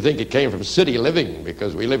used to think it came from city living,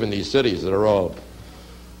 because we live in these cities that are all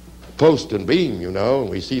post and beam, you know, and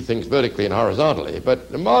we see things vertically and horizontally.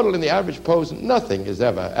 But the model in the average pose, nothing is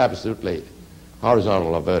ever absolutely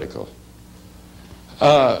horizontal or vertical.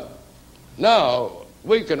 Now,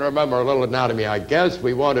 we can remember a little anatomy, I guess.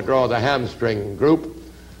 We want to draw the hamstring group,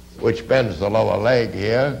 which bends the lower leg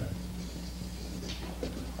here.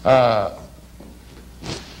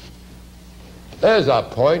 There's our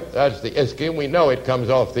point. That's the ischium. We know it comes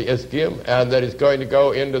off the ischium, and that it's going to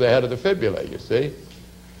go into the head of the fibula, you see,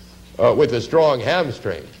 with a strong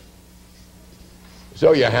hamstring.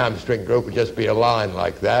 So your hamstring group would just be a line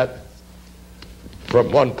like that,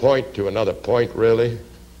 from one point to another point, really.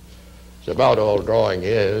 It's about all drawing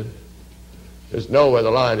is. Just know where the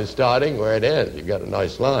line is starting, where it ends. You've got a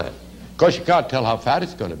nice line. Of course, you can't tell how fat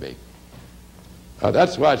it's going to be.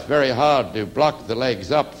 That's why it's very hard to block the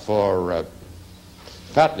legs up for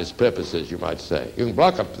fatness purposes, you might say. You can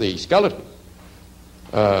block up the skeleton.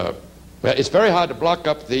 It's very hard to block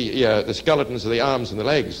up the skeletons of the arms and the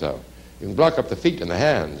legs, though. You can block up the feet and the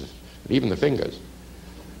hands, and even the fingers.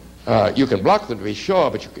 You can block them to be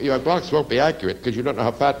sure, but your blocks won't be accurate because you don't know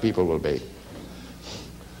how fat people will be.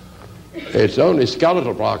 It's only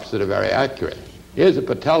skeletal blocks that are very accurate. Here's a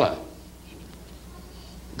patella.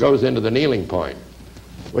 Goes into the kneeling point.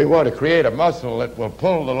 We want to create a muscle that will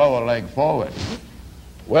pull the lower leg forward.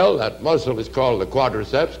 Well, that muscle is called the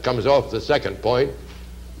quadriceps, comes off the second point,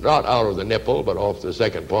 not out of the nipple, but off the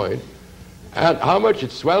second point. And how much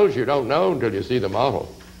it swells, you don't know until you see the model.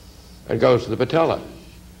 And goes to the patella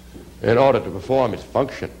in order to perform its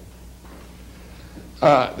function.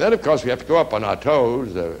 Then, of course, we have to go up on our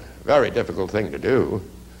toes, a very difficult thing to do.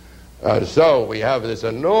 So we have this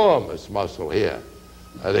enormous muscle here,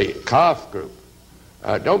 the calf group.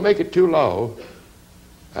 Don't make it too low.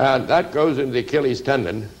 And that goes into the Achilles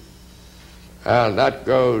tendon, and that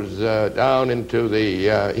goes down into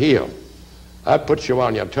the heel. That puts you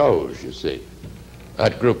on your toes, you see.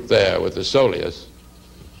 That group there with the soleus,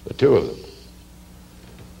 the two of them.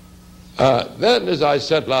 Then, as I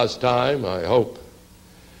said last time, I hope,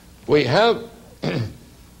 we have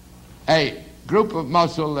a group of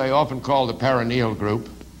muscle they often call the perineal group,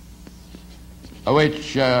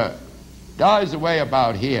 which dies away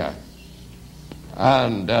about here.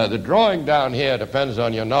 And the drawing down here depends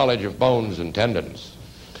on your knowledge of bones and tendons.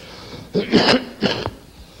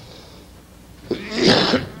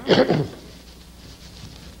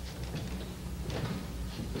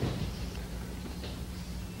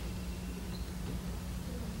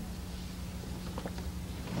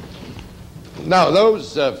 Now,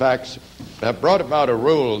 those facts have brought about a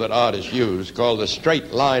rule that artists use called the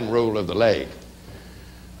straight line rule of the leg.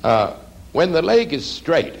 When the leg is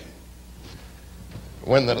straight,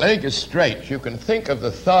 you can think of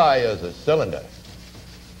the thigh as a cylinder.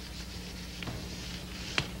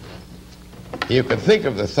 You can think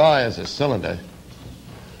of the thigh as a cylinder.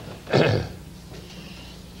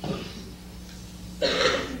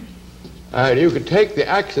 And you can take the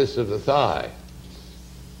axis of the thigh.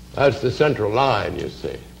 That's the central line, you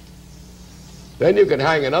see. Then you can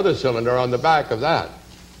hang another cylinder on the back of that.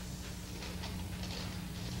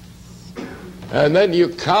 And then you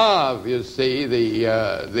carve, you see,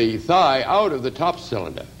 the thigh out of the top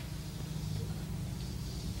cylinder.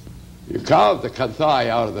 You carve the thigh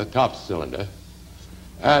out of the top cylinder,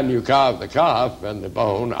 and you carve the calf and the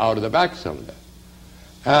bone out of the back cylinder.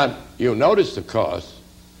 And you notice, of course,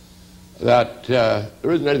 that there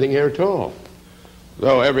isn't anything here at all,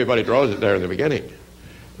 though everybody draws it there in the beginning,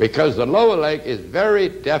 because the lower leg is very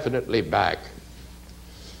definitely back.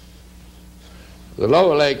 The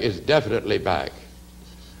lower leg is definitely back.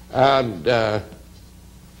 And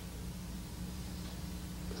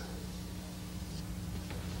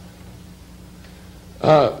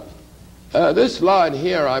This line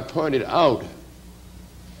here I pointed out,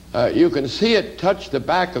 you can see it touch the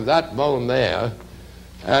back of that bone there,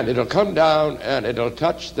 and it'll come down and it'll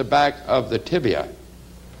touch the back of the tibia.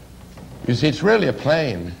 You see, it's really a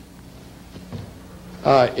plane.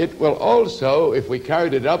 It will also, if we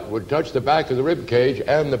carried it up, would touch the back of the rib cage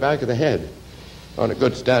and the back of the head on a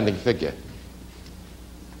good standing figure.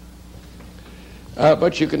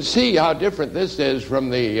 But you can see how different this is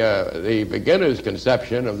from the beginner's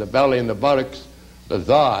conception of the belly and the buttocks, the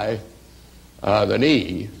thigh, the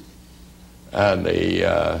knee, and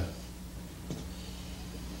the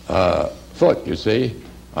foot, you see.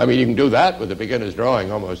 I mean, you can do that with a beginner's drawing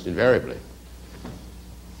almost invariably.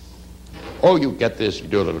 Oh, you get this, you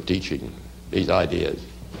do a little teaching, these ideas.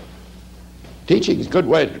 Teaching is a good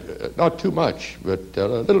way, not too much, but a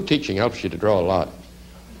little teaching helps you to draw a lot.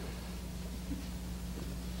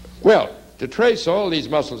 Well, to trace all these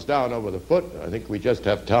muscles down over the foot, I think we just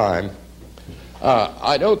have time.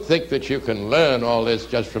 I don't think that you can learn all this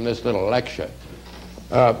just from this little lecture.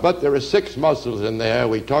 But there are 6 muscles in there.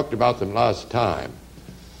 We talked about them last time.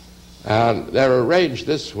 And they're arranged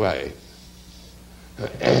this way.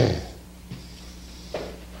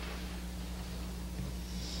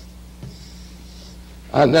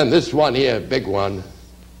 And then this one here, big one,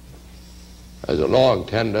 has a long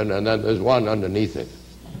tendon, and then there's one underneath it.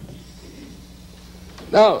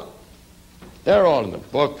 Now, they're all in the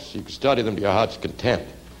books. You can study them to your heart's content.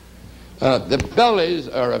 The bellies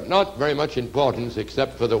are of not very much importance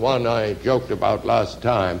except for the one I joked about last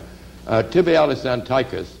time. Tibialis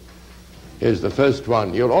anticus is the first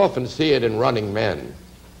one. You'll often see it in running men.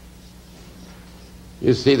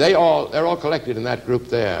 You see, they're all collected in that group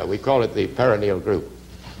there. We call it the perineal group.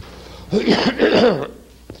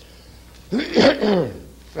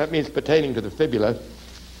 That means pertaining to the fibula,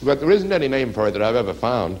 but there isn't any name for it that I've ever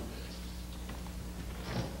found.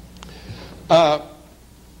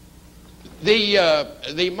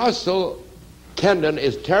 The muscle tendon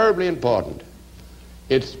is terribly important.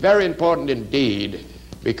 It's very important indeed,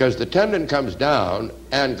 because the tendon comes down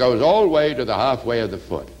and goes all the way to the halfway of the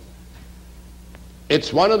foot.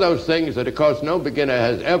 It's one of those things that, of course, no beginner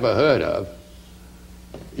has ever heard of.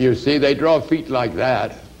 You see, they draw feet like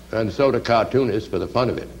that, and so do cartoonists for the fun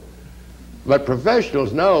of it. But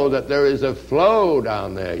professionals know that there is a flow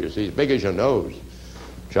down there, you see, as big as your nose,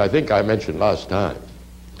 which I think I mentioned last time.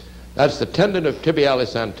 That's the tendon of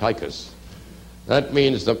tibialis anticus. That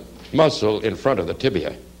means the muscle in front of the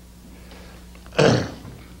tibia.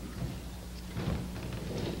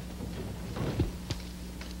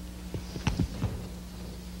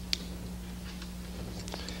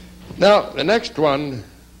 Now, the next one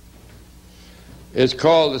is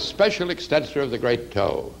called the special extensor of the great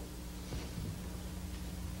toe.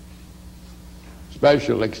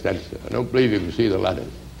 Special extensor. I don't believe you can see the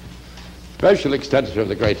letters. Special extensor of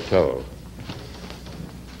the great toe.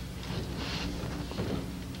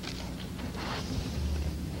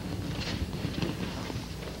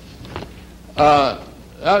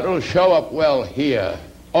 That will show up well here.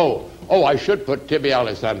 Oh, I should put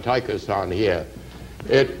tibialis anticus on here.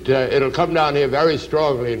 It'll come down here very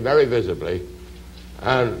strongly and very visibly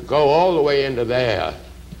and go all the way into there.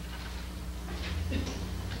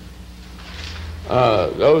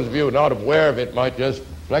 Those of you who are not aware of it might just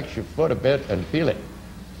flex your foot a bit and feel it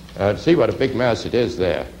and see what a big mass it is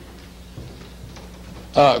there.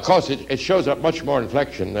 Of course, it shows up much more in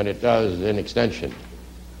flexion than it does in extension.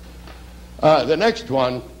 The next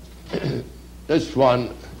one, this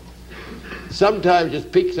one, sometimes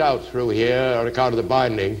just peeks out through here on account of the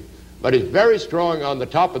binding, but it's very strong on the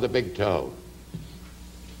top of the big toe.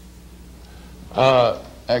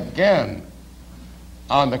 Again,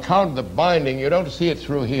 on account of the binding, you don't see it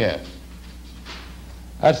through here.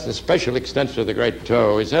 That's the special extensor of the great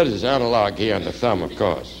toe. It has its analog here on the thumb, of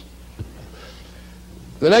course.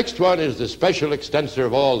 The next one is the special extensor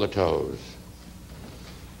of all the toes.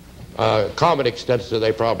 Common extensor,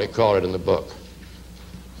 they probably call it in the book.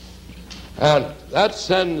 And that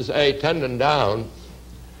sends a tendon down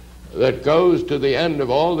that goes to the end of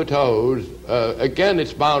all the toes. Again,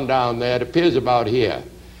 it's bound down there. It appears about here.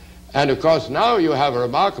 And, of course, now you have a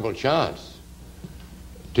remarkable chance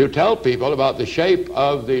to tell people about the shape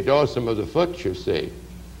of the dorsum of the foot, you see,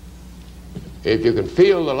 if you can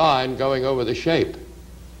feel the line going over the shape.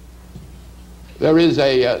 There's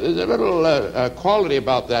a little quality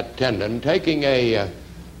about that tendon, taking a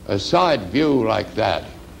side view like that.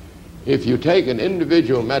 If you take an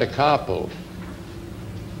individual metacarpal,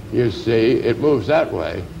 you see, it moves that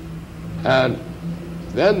way, and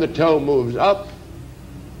then the toe moves up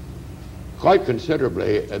quite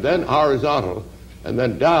considerably, and then horizontal, and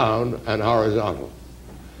then down and horizontal.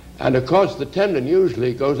 And of course the tendon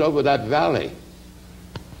usually goes over that valley.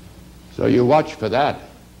 So you watch for that.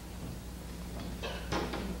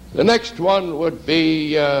 The next one would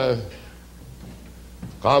be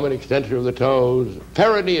common extension of the toes,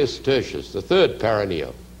 peroneus tertius, the third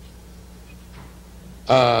peroneal.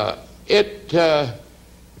 It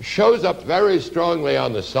shows up very strongly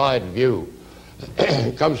on the side view.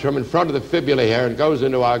 It comes from in front of the fibula here and goes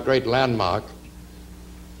into our great landmark,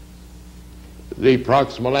 the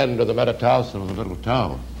proximal end of the metatarsal of the little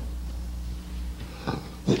toe.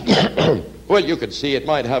 Well, you could see it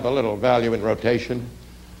might have a little value in rotation,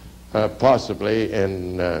 possibly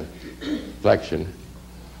in flexion.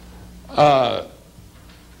 The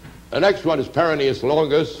next one is peroneus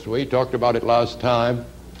longus. We talked about it last time.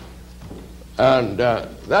 And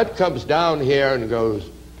that comes down here and goes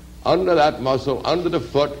under that muscle, under the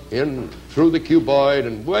foot, in through the cuboid,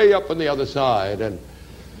 and way up on the other side. And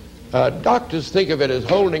doctors think of it as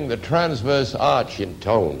holding the transverse arch in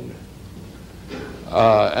tone.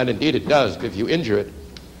 And indeed it does. If you injure it,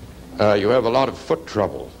 you have a lot of foot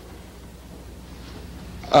trouble.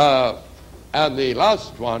 And the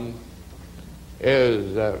last one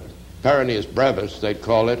is peroneus brevis, they'd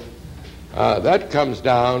call it. That comes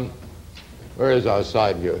down. Where is our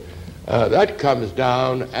side view? That comes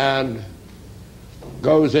down and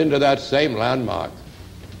goes into that same landmark.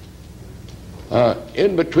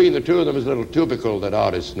 In between the two of them is a little tubercle that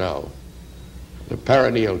artists know, the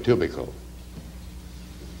peroneal tubercle.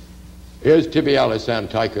 Here's tibialis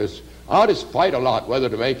anticus. Artists fight a lot whether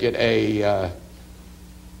to make it a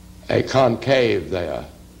concave there.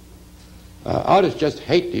 Artists just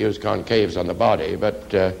hate to use concaves on the body,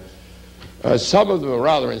 but some of them are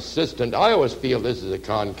rather insistent. I always feel this is a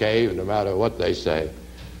concave, no matter what they say.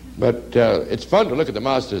 But it's fun to look at the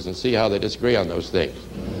masters and see how they disagree on those things.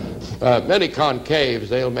 Many concaves,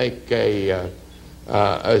 they'll make a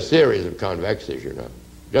series of convexes, you know,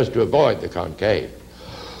 just to avoid the concave.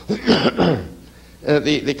 The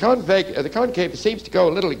concave seems to go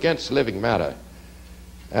a little against living matter,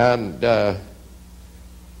 and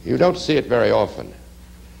you don't see it very often.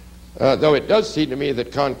 Though it does seem to me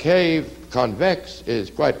that convex is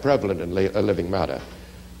quite prevalent in living matter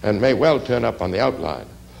and may well turn up on the outline.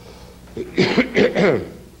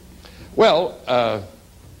 Well,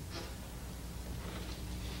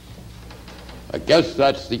 I guess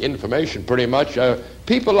that's the information pretty much.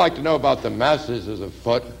 People like to know about the masses of the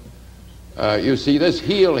foot. You see this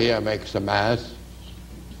heel here makes a mass,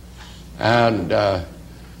 and then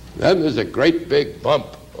there's a great big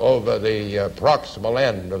bump over the proximal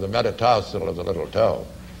end of the metatarsal of the little toe.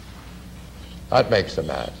 That makes a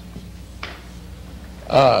mass.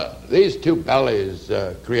 These two bellies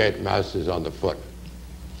create masses on the foot.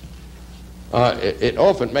 It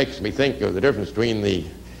often makes me think of the difference between the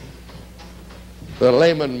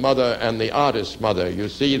layman mother and the artist mother. You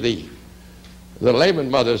see, the layman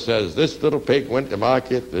mother says, this little pig went to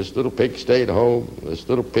market, this little pig stayed home, this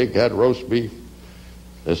little pig had roast beef,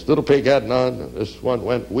 this little pig had none, this one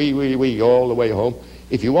went wee all the way home.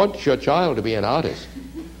 If you want your child to be an artist,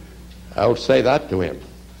 I would say that to him.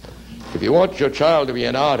 If you want your child to be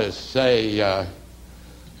an artist, say,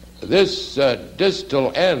 this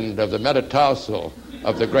distal end of the metatarsal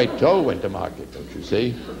of the great toe went to market, don't you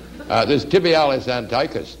see? This tibialis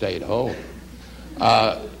anticus stayed home.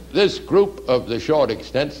 This group of the short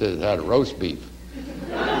extensors had roast beef.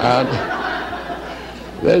 And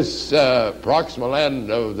this proximal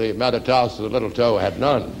end of the metatarsal of the little toe had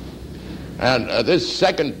none. And this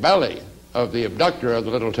second belly of the abductor of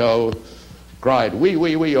the little toe cried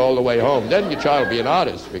wee all the way home. Then your child will be an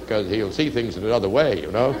artist because he'll see things in another way,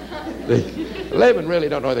 you know. The laymen really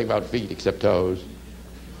don't know anything about feet except toes.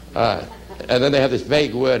 And then they have this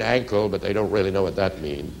vague word ankle, but they don't really know what that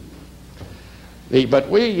means. But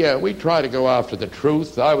we try to go after the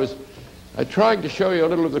truth. I was trying to show you a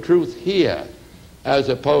little of the truth here as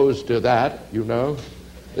opposed to that, you know.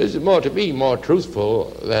 This is more, to me, more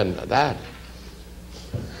truthful than that.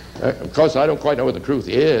 Of course, I don't quite know what the truth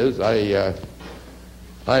is.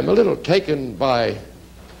 I'm a little taken by...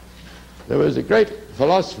 There was a great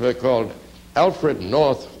philosopher called Alfred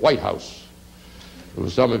North Whitehouse, who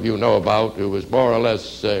some of you know about, who was more or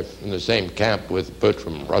less in the same camp with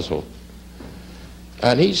Bertrand Russell.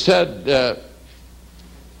 And he said,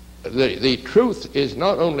 the truth is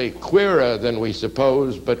not only queerer than we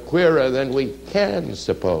suppose, but queerer than we can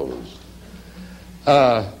suppose.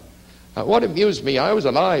 What amused me, I was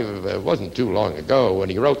alive, it wasn't too long ago when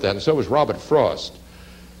he wrote that, and so was Robert Frost.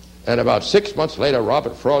 And about 6 months later,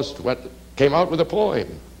 Robert Frost came out with a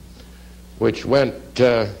poem, which went,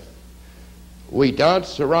 We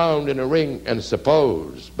dance around in a ring and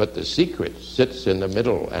suppose, but the secret sits in the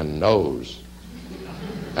middle and knows.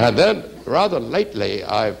 And then, rather lately,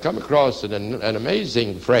 I've come across an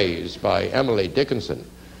amazing phrase by Emily Dickinson,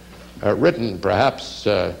 written perhaps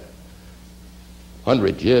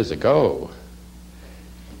 100 years ago,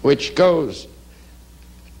 which goes,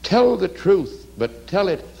 "Tell the truth, but tell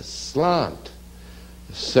it aslant.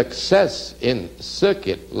 Success in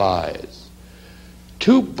circuit lies.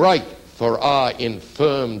 Too bright for our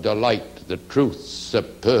infirm delight, the truth's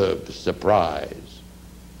superb surprise."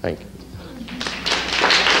 Thank you.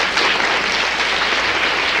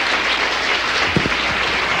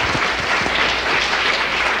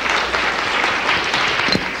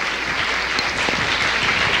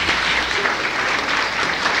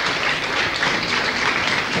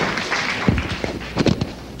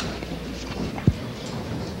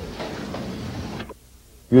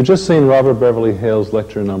 You've just seen Robert Beverly Hale's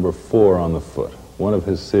lecture number 4 on the foot, one of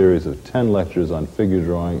his series of 10 lectures on figure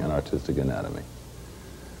drawing and artistic anatomy.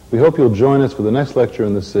 We hope you'll join us for the next lecture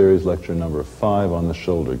in this series, lecture number 5 on the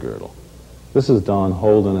shoulder girdle. This is Don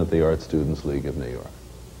Holden at the Art Students League of New York.